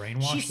 like,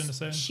 brainwashed she's- into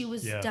saying? She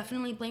was Yeah.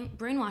 definitely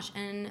brainwashed,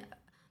 and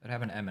That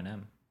happened to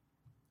Eminem.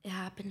 it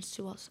happens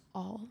to us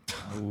all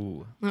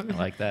Ooh, I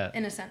like that.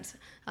 in a sense.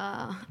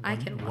 I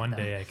can walk, One though.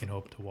 day I can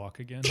hope to walk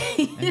again.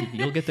 And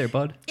you'll get there,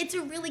 bud. It's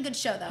a really good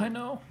show, though. I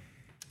know.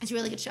 It's a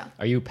really good show.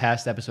 Are you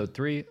past episode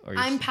 3? Or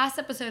I'm past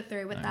episode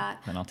 3 with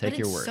that. then I'll take but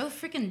your it's word. so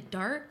freaking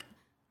dark.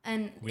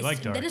 And We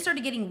like dark. Then it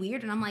started getting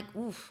weird, and I'm like,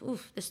 oof,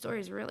 this story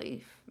is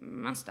really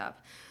messed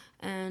up.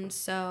 And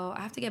so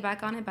I have to get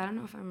back on it, but I don't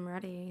know if I'm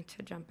ready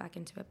to jump back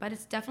into it. But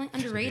it's definitely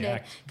underrated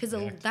act. because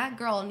The act. that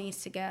girl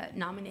needs to get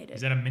nominated.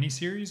 Is that a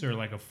miniseries or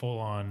like a full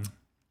on?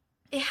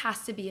 It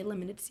has to be a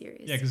limited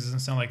series. Yeah, because it doesn't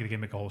sound like they can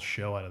make a whole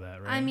show out of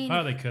that, right? I mean,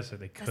 oh, they could.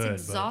 They That's could. But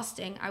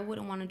exhausting. I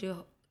wouldn't want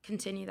to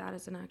continue that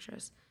as an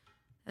actress.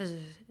 Ugh.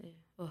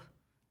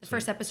 The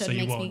first episode so you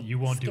makes won't. me You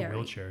won't scary. do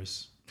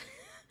wheelchairs.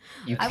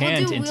 You I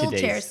can't will do in wheelchairs.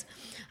 today's.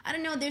 I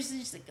don't know. There's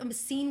just like a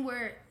scene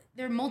where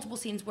there are multiple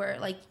scenes where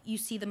like you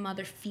see the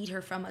mother feed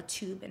her from a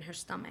tube in her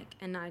stomach,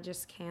 and I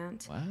just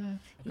can't.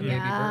 What?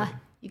 Yeah,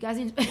 you guys,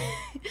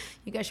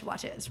 you guys should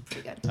watch it. It's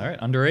pretty good. All right,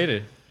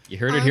 underrated. You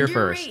heard it here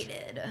first.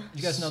 Underrated.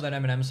 You guys know that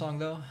Eminem song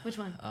though? Which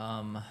one?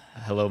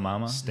 Hello,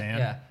 Mama. Stan.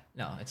 Yeah.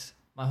 No, it's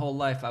my whole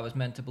life I was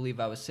meant to believe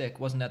I was sick.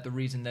 Wasn't that the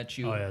reason that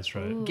you Oh, yeah, that's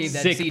right. gave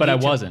that Sick, CD but I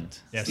to-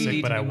 wasn't. Yeah, CD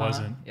sick, but to I me, Ma?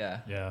 wasn't. Yeah.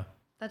 Yeah.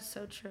 That's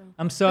so true.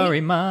 I'm sorry,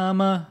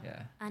 Mama.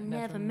 Yeah. I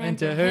never meant meant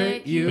to to hurt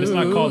hurt you. you. But it's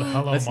not called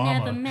Hello Was never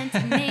Mama. meant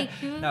to make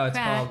you No, it's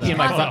cry. called, In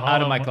my Closet.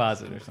 out of my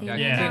closet or something. Yeah,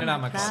 Yeah. cleaning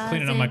out my closet.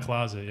 Cleaning up my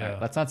closet. Yeah.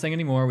 Let's not sing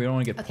anymore. We don't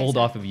want to get Okay, pulled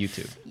so- off of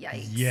YouTube.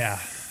 Yikes. Yeah.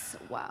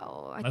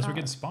 Wow. Unless we're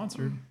getting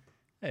sponsored,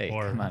 Hey,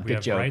 or come on, we good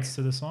have joke. rights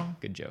to the song.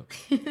 Good joke.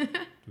 Do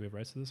we have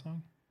rights to the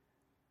song?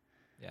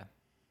 Yeah,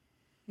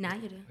 Now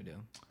you do. we do.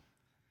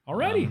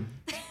 Alrighty.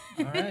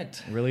 All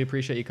right. Really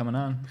appreciate you coming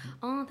on.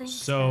 Oh, thanks.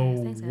 So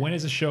guys. Thanks, when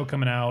is the show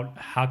coming out?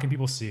 How can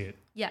people see it?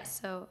 Yes.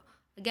 So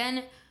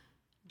again,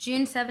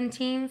 June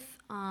 17th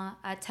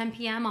at 10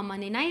 p.m. on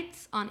Monday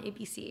nights on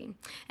ABC.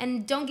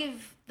 And don't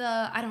give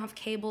the I don't have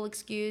cable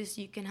excuse.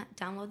 You can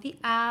download the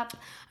app.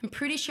 I'm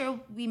pretty sure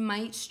we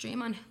might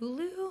stream on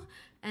Hulu.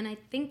 And I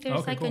think there's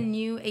Okay, like cool. a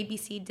new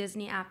ABC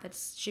Disney app that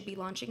should be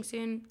launching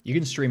soon. You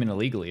can stream it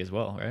illegally as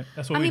well, right?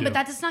 That's what I we mean, do. but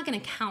that's not going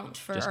to count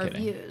for Just our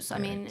kidding. views. I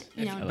mean,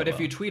 you know, But if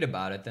you tweet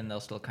about it, then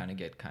they'll still kind of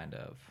get kind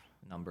of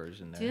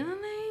numbers in there. do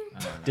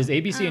they? Does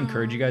ABC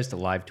encourage you guys to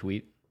live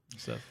tweet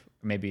stuff?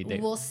 Maybe they.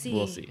 We'll see.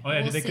 We'll see. Oh yeah,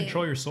 do We'll they see.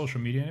 control your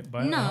social media?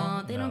 By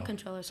No, they don't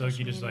control our So you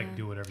social just like media.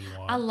 do whatever you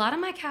want. A lot of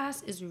my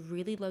cast is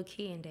really low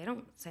key and they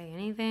don't say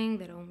anything.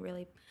 They don't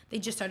really. They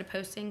just started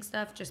posting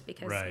stuff just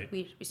because Right.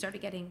 we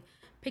started getting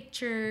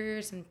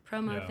pictures and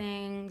promo Yeah.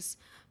 things.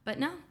 But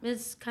no,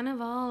 it's kind of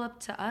all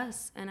up to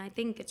us. And I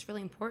think it's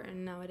really important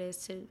nowadays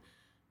to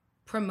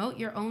promote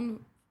your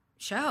own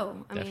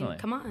show. I Definitely. mean,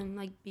 come on,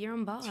 like be your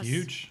own boss. It's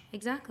huge.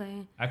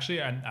 Exactly.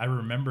 Actually, I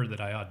remember that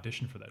I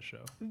auditioned for that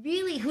show.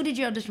 Really? Who did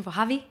you audition for?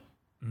 Javi?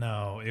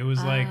 No, it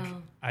was like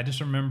Oh. I just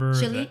remember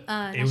Chili?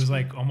 that it was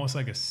like almost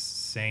like a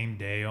same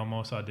day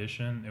almost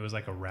audition. It was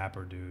like a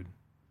rapper dude,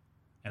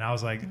 and I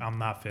was like, I'm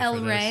not fit El for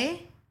this.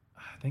 Rey?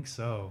 I think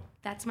so.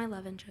 That's my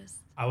love interest.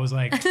 I was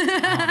like, Oh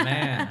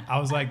man. I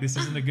was like, this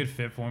isn't a good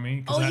fit for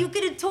me. 'cause Oh, I- you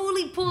could have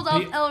totally pulled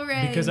off El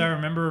Rey. Because I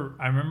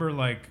remember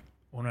like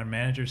when my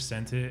manager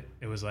sent it,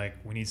 it was like,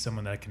 we need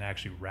someone that can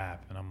actually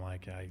rap, and I'm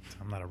like,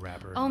 I'm not a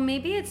rapper. Oh,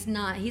 maybe it's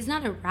not. He's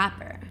not a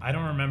rapper. I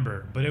don't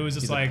remember, but it was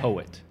just He's like a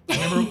poet.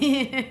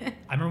 I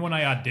remember when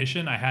I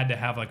auditioned, I had to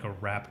have like a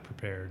rap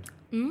prepared.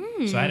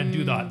 So I had to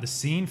do the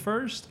scene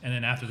first, and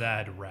then after that, I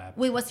had to rap.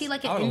 Wait, was he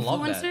like an I would've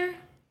loved that. influencer?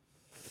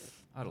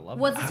 I'd love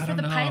Was that. this I for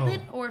the don't know.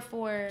 pilot or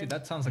for? Dude,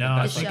 that sounds like No, a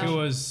I best think show. it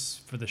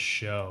was for the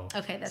show.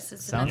 Okay, that's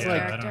his Sounds that's like-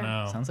 Yeah, I character. don't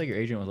know. Sounds like your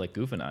agent was like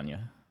goofing on you.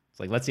 It's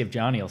like, let's see if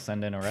Johnny will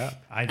send in a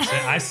rap.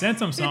 I sent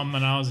him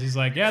something, and he's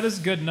like, yeah, this is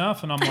good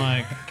enough, and I'm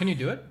like, Can you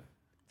do it?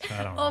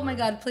 I don't. Oh my remember.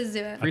 God, please do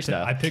it.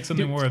 Freestyle. I picked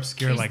something more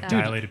obscure like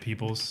freestyle. Dilated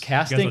Peoples.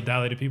 Casting- You guys know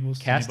Dilated Peoples?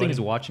 Casting Anybody?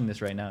 is watching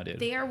this right now, dude.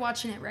 They are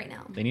watching it right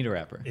now. They need a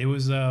rapper. It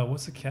was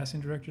what's the casting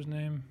director's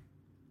name?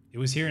 It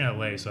was here in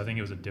LA, so I think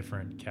it was a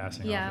different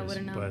casting Yeah, I office.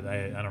 wouldn't know. But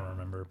I don't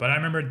remember. But I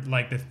remember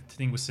like the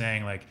thing was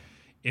saying like,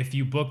 if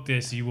you book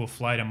this, you will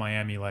fly to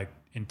Miami like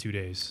in 2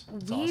 days.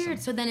 Weird. awesome.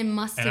 So then it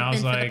must And I have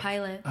was been for the like,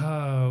 pilot.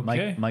 Oh,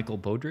 okay. Michael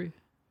Beaudry.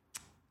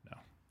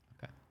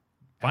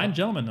 Fine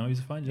gentleman, though. He's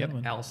a fine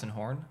gentleman. Allison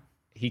Horn.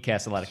 He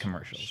casts a lot of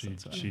commercials. She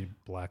That's why. she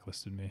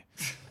blacklisted me.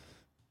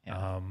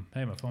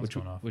 Hey, my phone's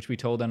going off. Which we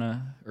told on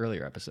a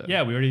earlier episode.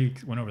 Yeah, we already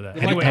went over that.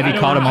 Have you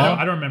caught them all?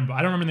 I don't remember.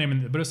 I don't remember the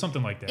name, but it was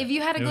something like that. If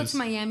you had to It go was- to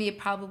Miami, it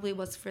probably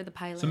was for the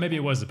pilot. So maybe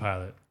it was the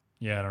pilot.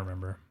 Yeah, I don't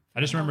remember. I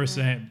just remember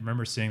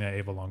seeing that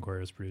Ava Longoria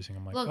was producing.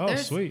 I'm like, Look, oh,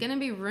 there's sweet. gonna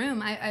be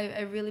room.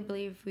 I really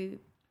believe we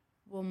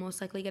will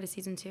most likely get a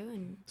season 2.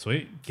 And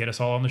Sweet. Get us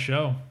all on the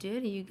show.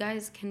 dude, you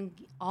guys can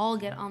all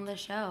get on the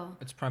show.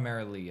 It's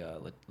primarily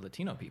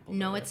Latino people.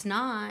 No, though, right? it's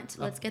not.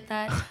 Let's get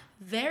that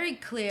very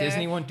clear.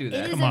 Disney won't do that.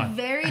 It is Come a on.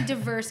 very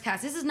diverse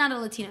cast. This is not a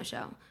Latino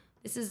show.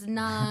 This is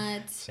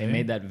not. They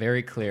made that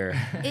very clear.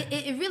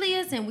 It really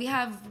isn't. We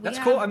have. That's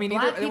have cool. I mean,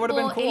 black it would've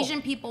been people, cool.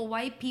 Asian people,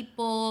 white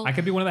people. I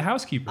could be one of the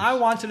housekeepers. I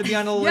wanted to be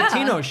on a Yeah.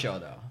 Latino show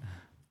though.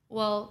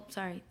 Well,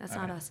 sorry, that's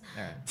not us.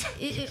 All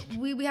right.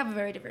 We have a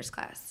very diverse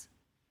class.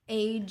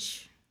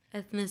 Age,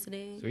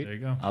 ethnicity. Sweet. There you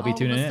go. I'll be all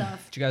tuning the in.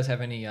 Stuff. Do you guys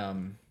have any? Nah,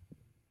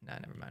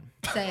 never mind.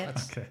 Say it.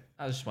 Okay.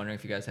 I was just wondering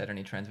if you guys had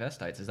any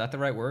transvestites. Is that the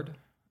right word?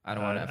 I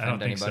don't want to I don't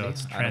offend think so. anybody.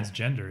 It's I don't-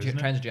 transgender, isn't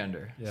it?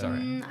 Transgender. Yeah.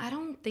 Sorry. I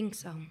don't think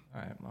so.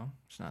 All right. Well,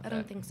 it's not. I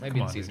don't think so. Maybe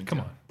Come in on, season dude. Come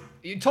 2. on.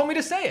 You told me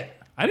to say it.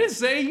 I didn't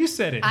say it. You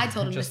said it. I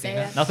told him to Just say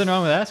saying it. Nothing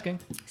wrong with asking.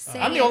 Say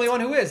I'm the it. only one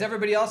who is.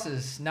 Everybody else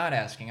is not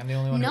asking. I'm the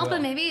only one. No, who but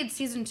will. maybe it's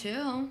season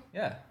 2.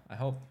 Yeah, I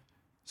hope.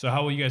 So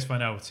how will you guys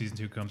find out when season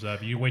 2 comes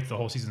up? You wait till the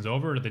whole season's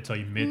over, or do they tell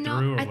you mid No,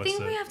 through, or I what's think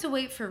the? we have to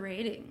wait for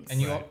ratings.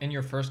 And you, Right. in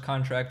your first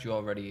contract, you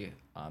already,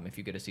 if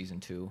you get a season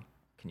 2,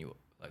 can you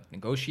like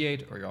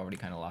negotiate, or you're already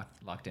kind of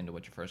locked into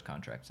what your first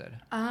contract said?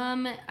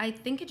 I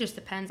think it just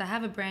depends. I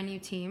have a brand new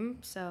team,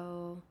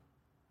 so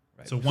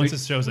Right. So once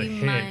this show's a we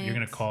hit, might- you're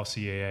gonna call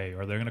CAA,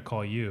 or they're gonna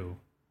call you.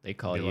 They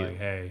call Be you. like,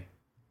 hey,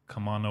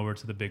 come on over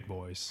to the big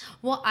boys.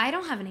 well, I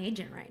don't have an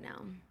agent right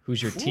now.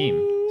 Who's your team?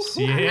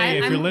 CAA,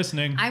 if you're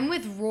listening, I'm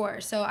with Roar,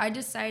 so I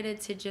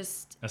decided to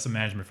just that's a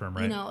management firm,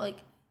 right? you know like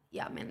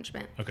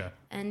management. Okay.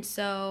 And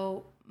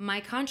so my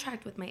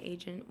contract with my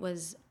agent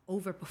was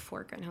over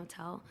before Grand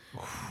Hotel,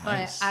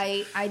 but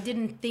I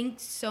didn't think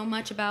so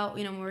much about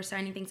when we were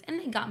signing things, and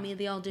they got me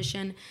the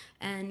audition,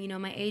 and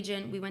my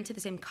agent, we went to the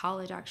same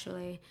college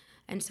actually,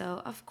 and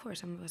so of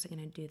course I wasn't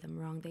gonna do them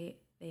wrong. They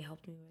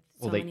helped me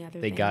with so many other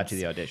they things. got you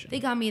the audition. They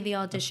got me the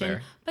audition,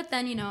 fair. but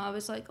then I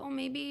was like, oh,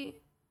 maybe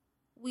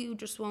we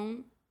just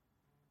won't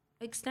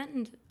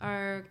extend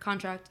our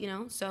contract,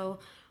 so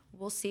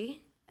we'll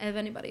see. If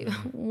anybody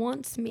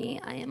wants me,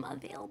 I am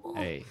available.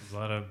 Hey, There's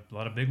a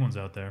lot of big ones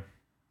out there.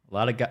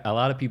 a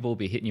lot of people will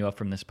be hitting you up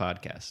from this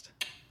podcast.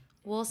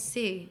 We'll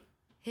see.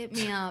 Hit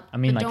me up. I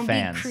mean, but like don't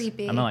fans. be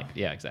creepy. I'm not like,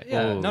 yeah, exactly.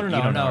 Yeah, Oh, no. you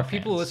don't know our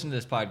People who fans. listen to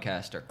this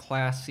podcast are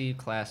classy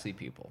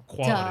people.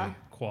 Quality. Duh.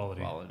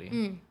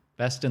 Quality.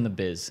 Best in the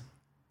biz.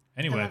 I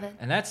Anyway, love it.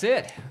 And that's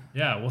it.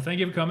 yeah. Well, thank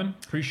you for coming.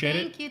 Appreciate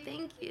it.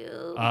 Thank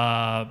you.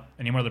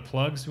 Any more other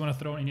plugs you want to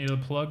throw? Any other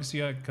plugs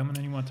you got coming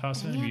in? You want to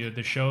toss in? Yeah.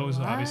 The shows,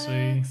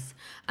 obviously.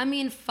 I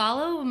mean,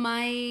 follow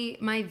my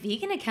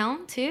vegan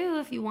account too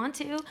if you want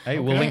to. Hey,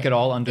 we'll link it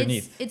all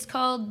underneath. It's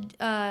called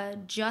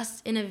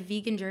Justina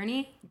Vegan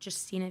Journey.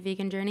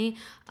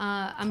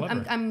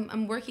 Clever.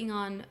 I'm working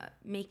on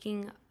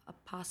making a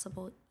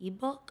possible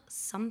ebook,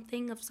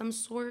 something of some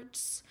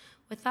sorts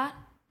with that.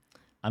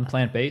 I'm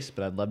plant-based,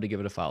 but I'd love to give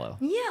it a follow.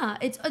 Yeah,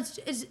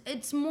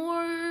 it's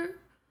more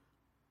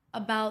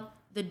about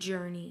the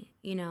journey,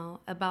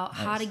 about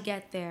how to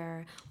get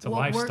there. It's a what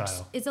lifestyle.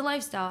 Works. It's a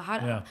lifestyle. How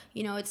to,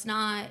 Yeah. it's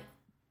not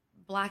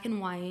black and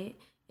white.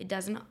 It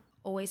doesn't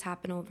always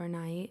happen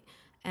overnight.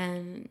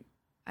 And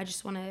I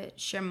just want to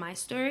share my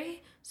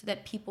story so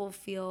that people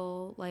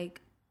feel like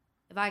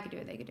if I could do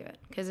it, they could do it.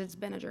 Because it's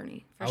been a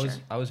journey, for sure.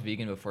 I was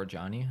vegan before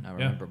Johnny, and I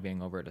remember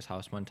being over at his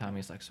house one time.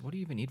 He's like, "So what do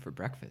you even eat for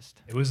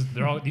breakfast?"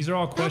 These are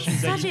all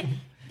questions that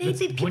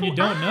Such when you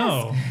don't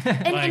know.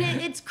 And, Like,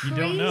 it's you crazy.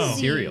 don't know.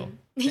 Cereal.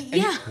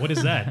 Yeah. What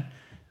is that?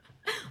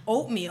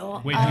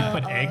 Oatmeal. Wait, do you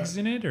put eggs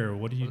in it, or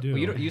what do you do?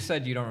 Well, you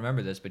said you don't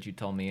remember this, but you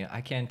told me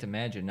I can't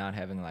imagine not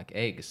having like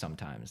eggs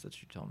sometimes. That's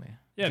what you told me.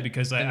 Yeah,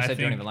 because Then you I said think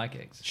you don't even like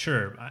eggs.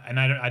 Sure, and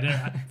I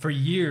didn't. For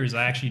years,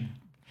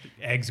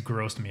 eggs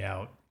grossed me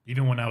out.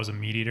 Even when I was a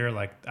meat eater,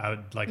 like I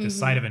would like the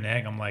sight of an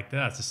egg. I'm like,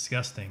 that's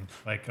disgusting.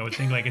 Like I would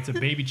think like it's a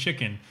baby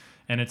chicken,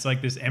 and it's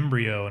like this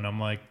embryo, and I'm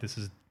like, this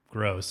is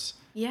gross.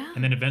 Yeah.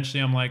 And then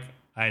eventually, I'm like,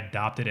 I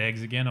adopted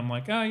eggs again. I'm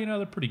like, oh,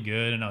 they're pretty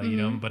good, and I'll eat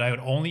them. But I would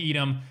only eat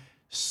them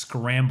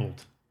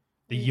scrambled.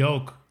 The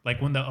yolk,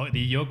 like when the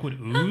yolk would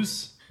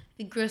ooze,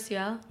 It gross you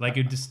out. like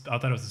it just. I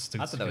thought it was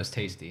disgusting. I thought that was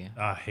tasty.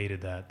 I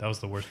hated that. That was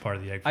the worst part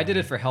of the egg. I did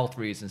me. it for health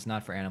reasons,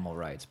 not for animal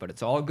rights, but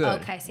it's all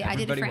good. Okay, see, I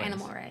did it Everybody for wins.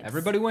 animal rights.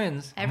 Everybody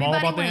wins. I'm all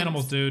Everybody about the wins.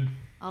 animals, dude.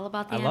 All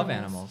about the I animals. love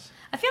animals.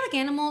 I feel like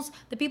animals,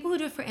 the people who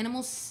do it for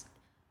animals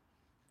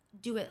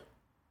do it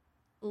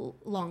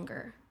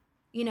longer.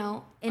 In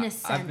a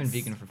sense. I've been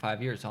vegan for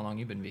 5 years. How long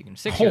you been vegan?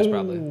 6 years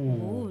probably.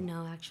 Oh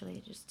no,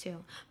 actually, just 2.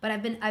 But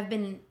I've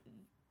been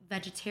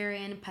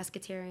vegetarian,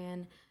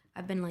 pescatarian.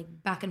 I've been like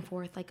back and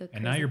forth like a.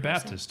 And now you're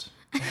crazy person.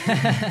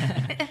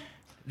 Baptist.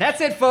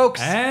 That's it,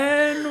 folks.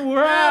 And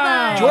we're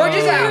out. George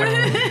is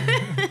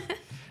out.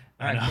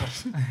 I know.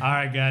 All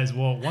right, guys.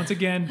 Well, once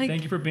again,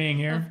 thank you for being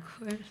here.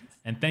 Of course.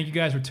 And thank you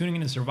guys for tuning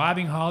in to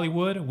Surviving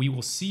Hollywood. We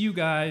will see you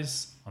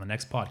guys on the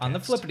next podcast. On the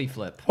flippity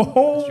flip. That's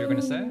what you're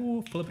gonna say?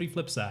 Flippity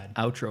flip side.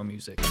 Outro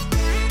music. And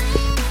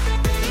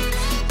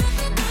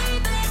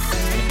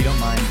if you don't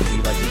mind, we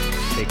like to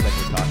fake like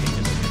we're talking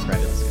just so the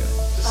credits go.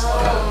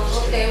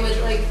 Oh, okay,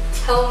 with like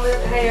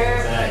helmet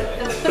hair.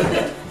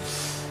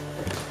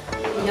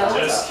 Yeah,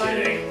 that's fun.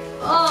 kidding.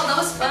 Oh, that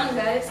was fun,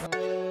 guys.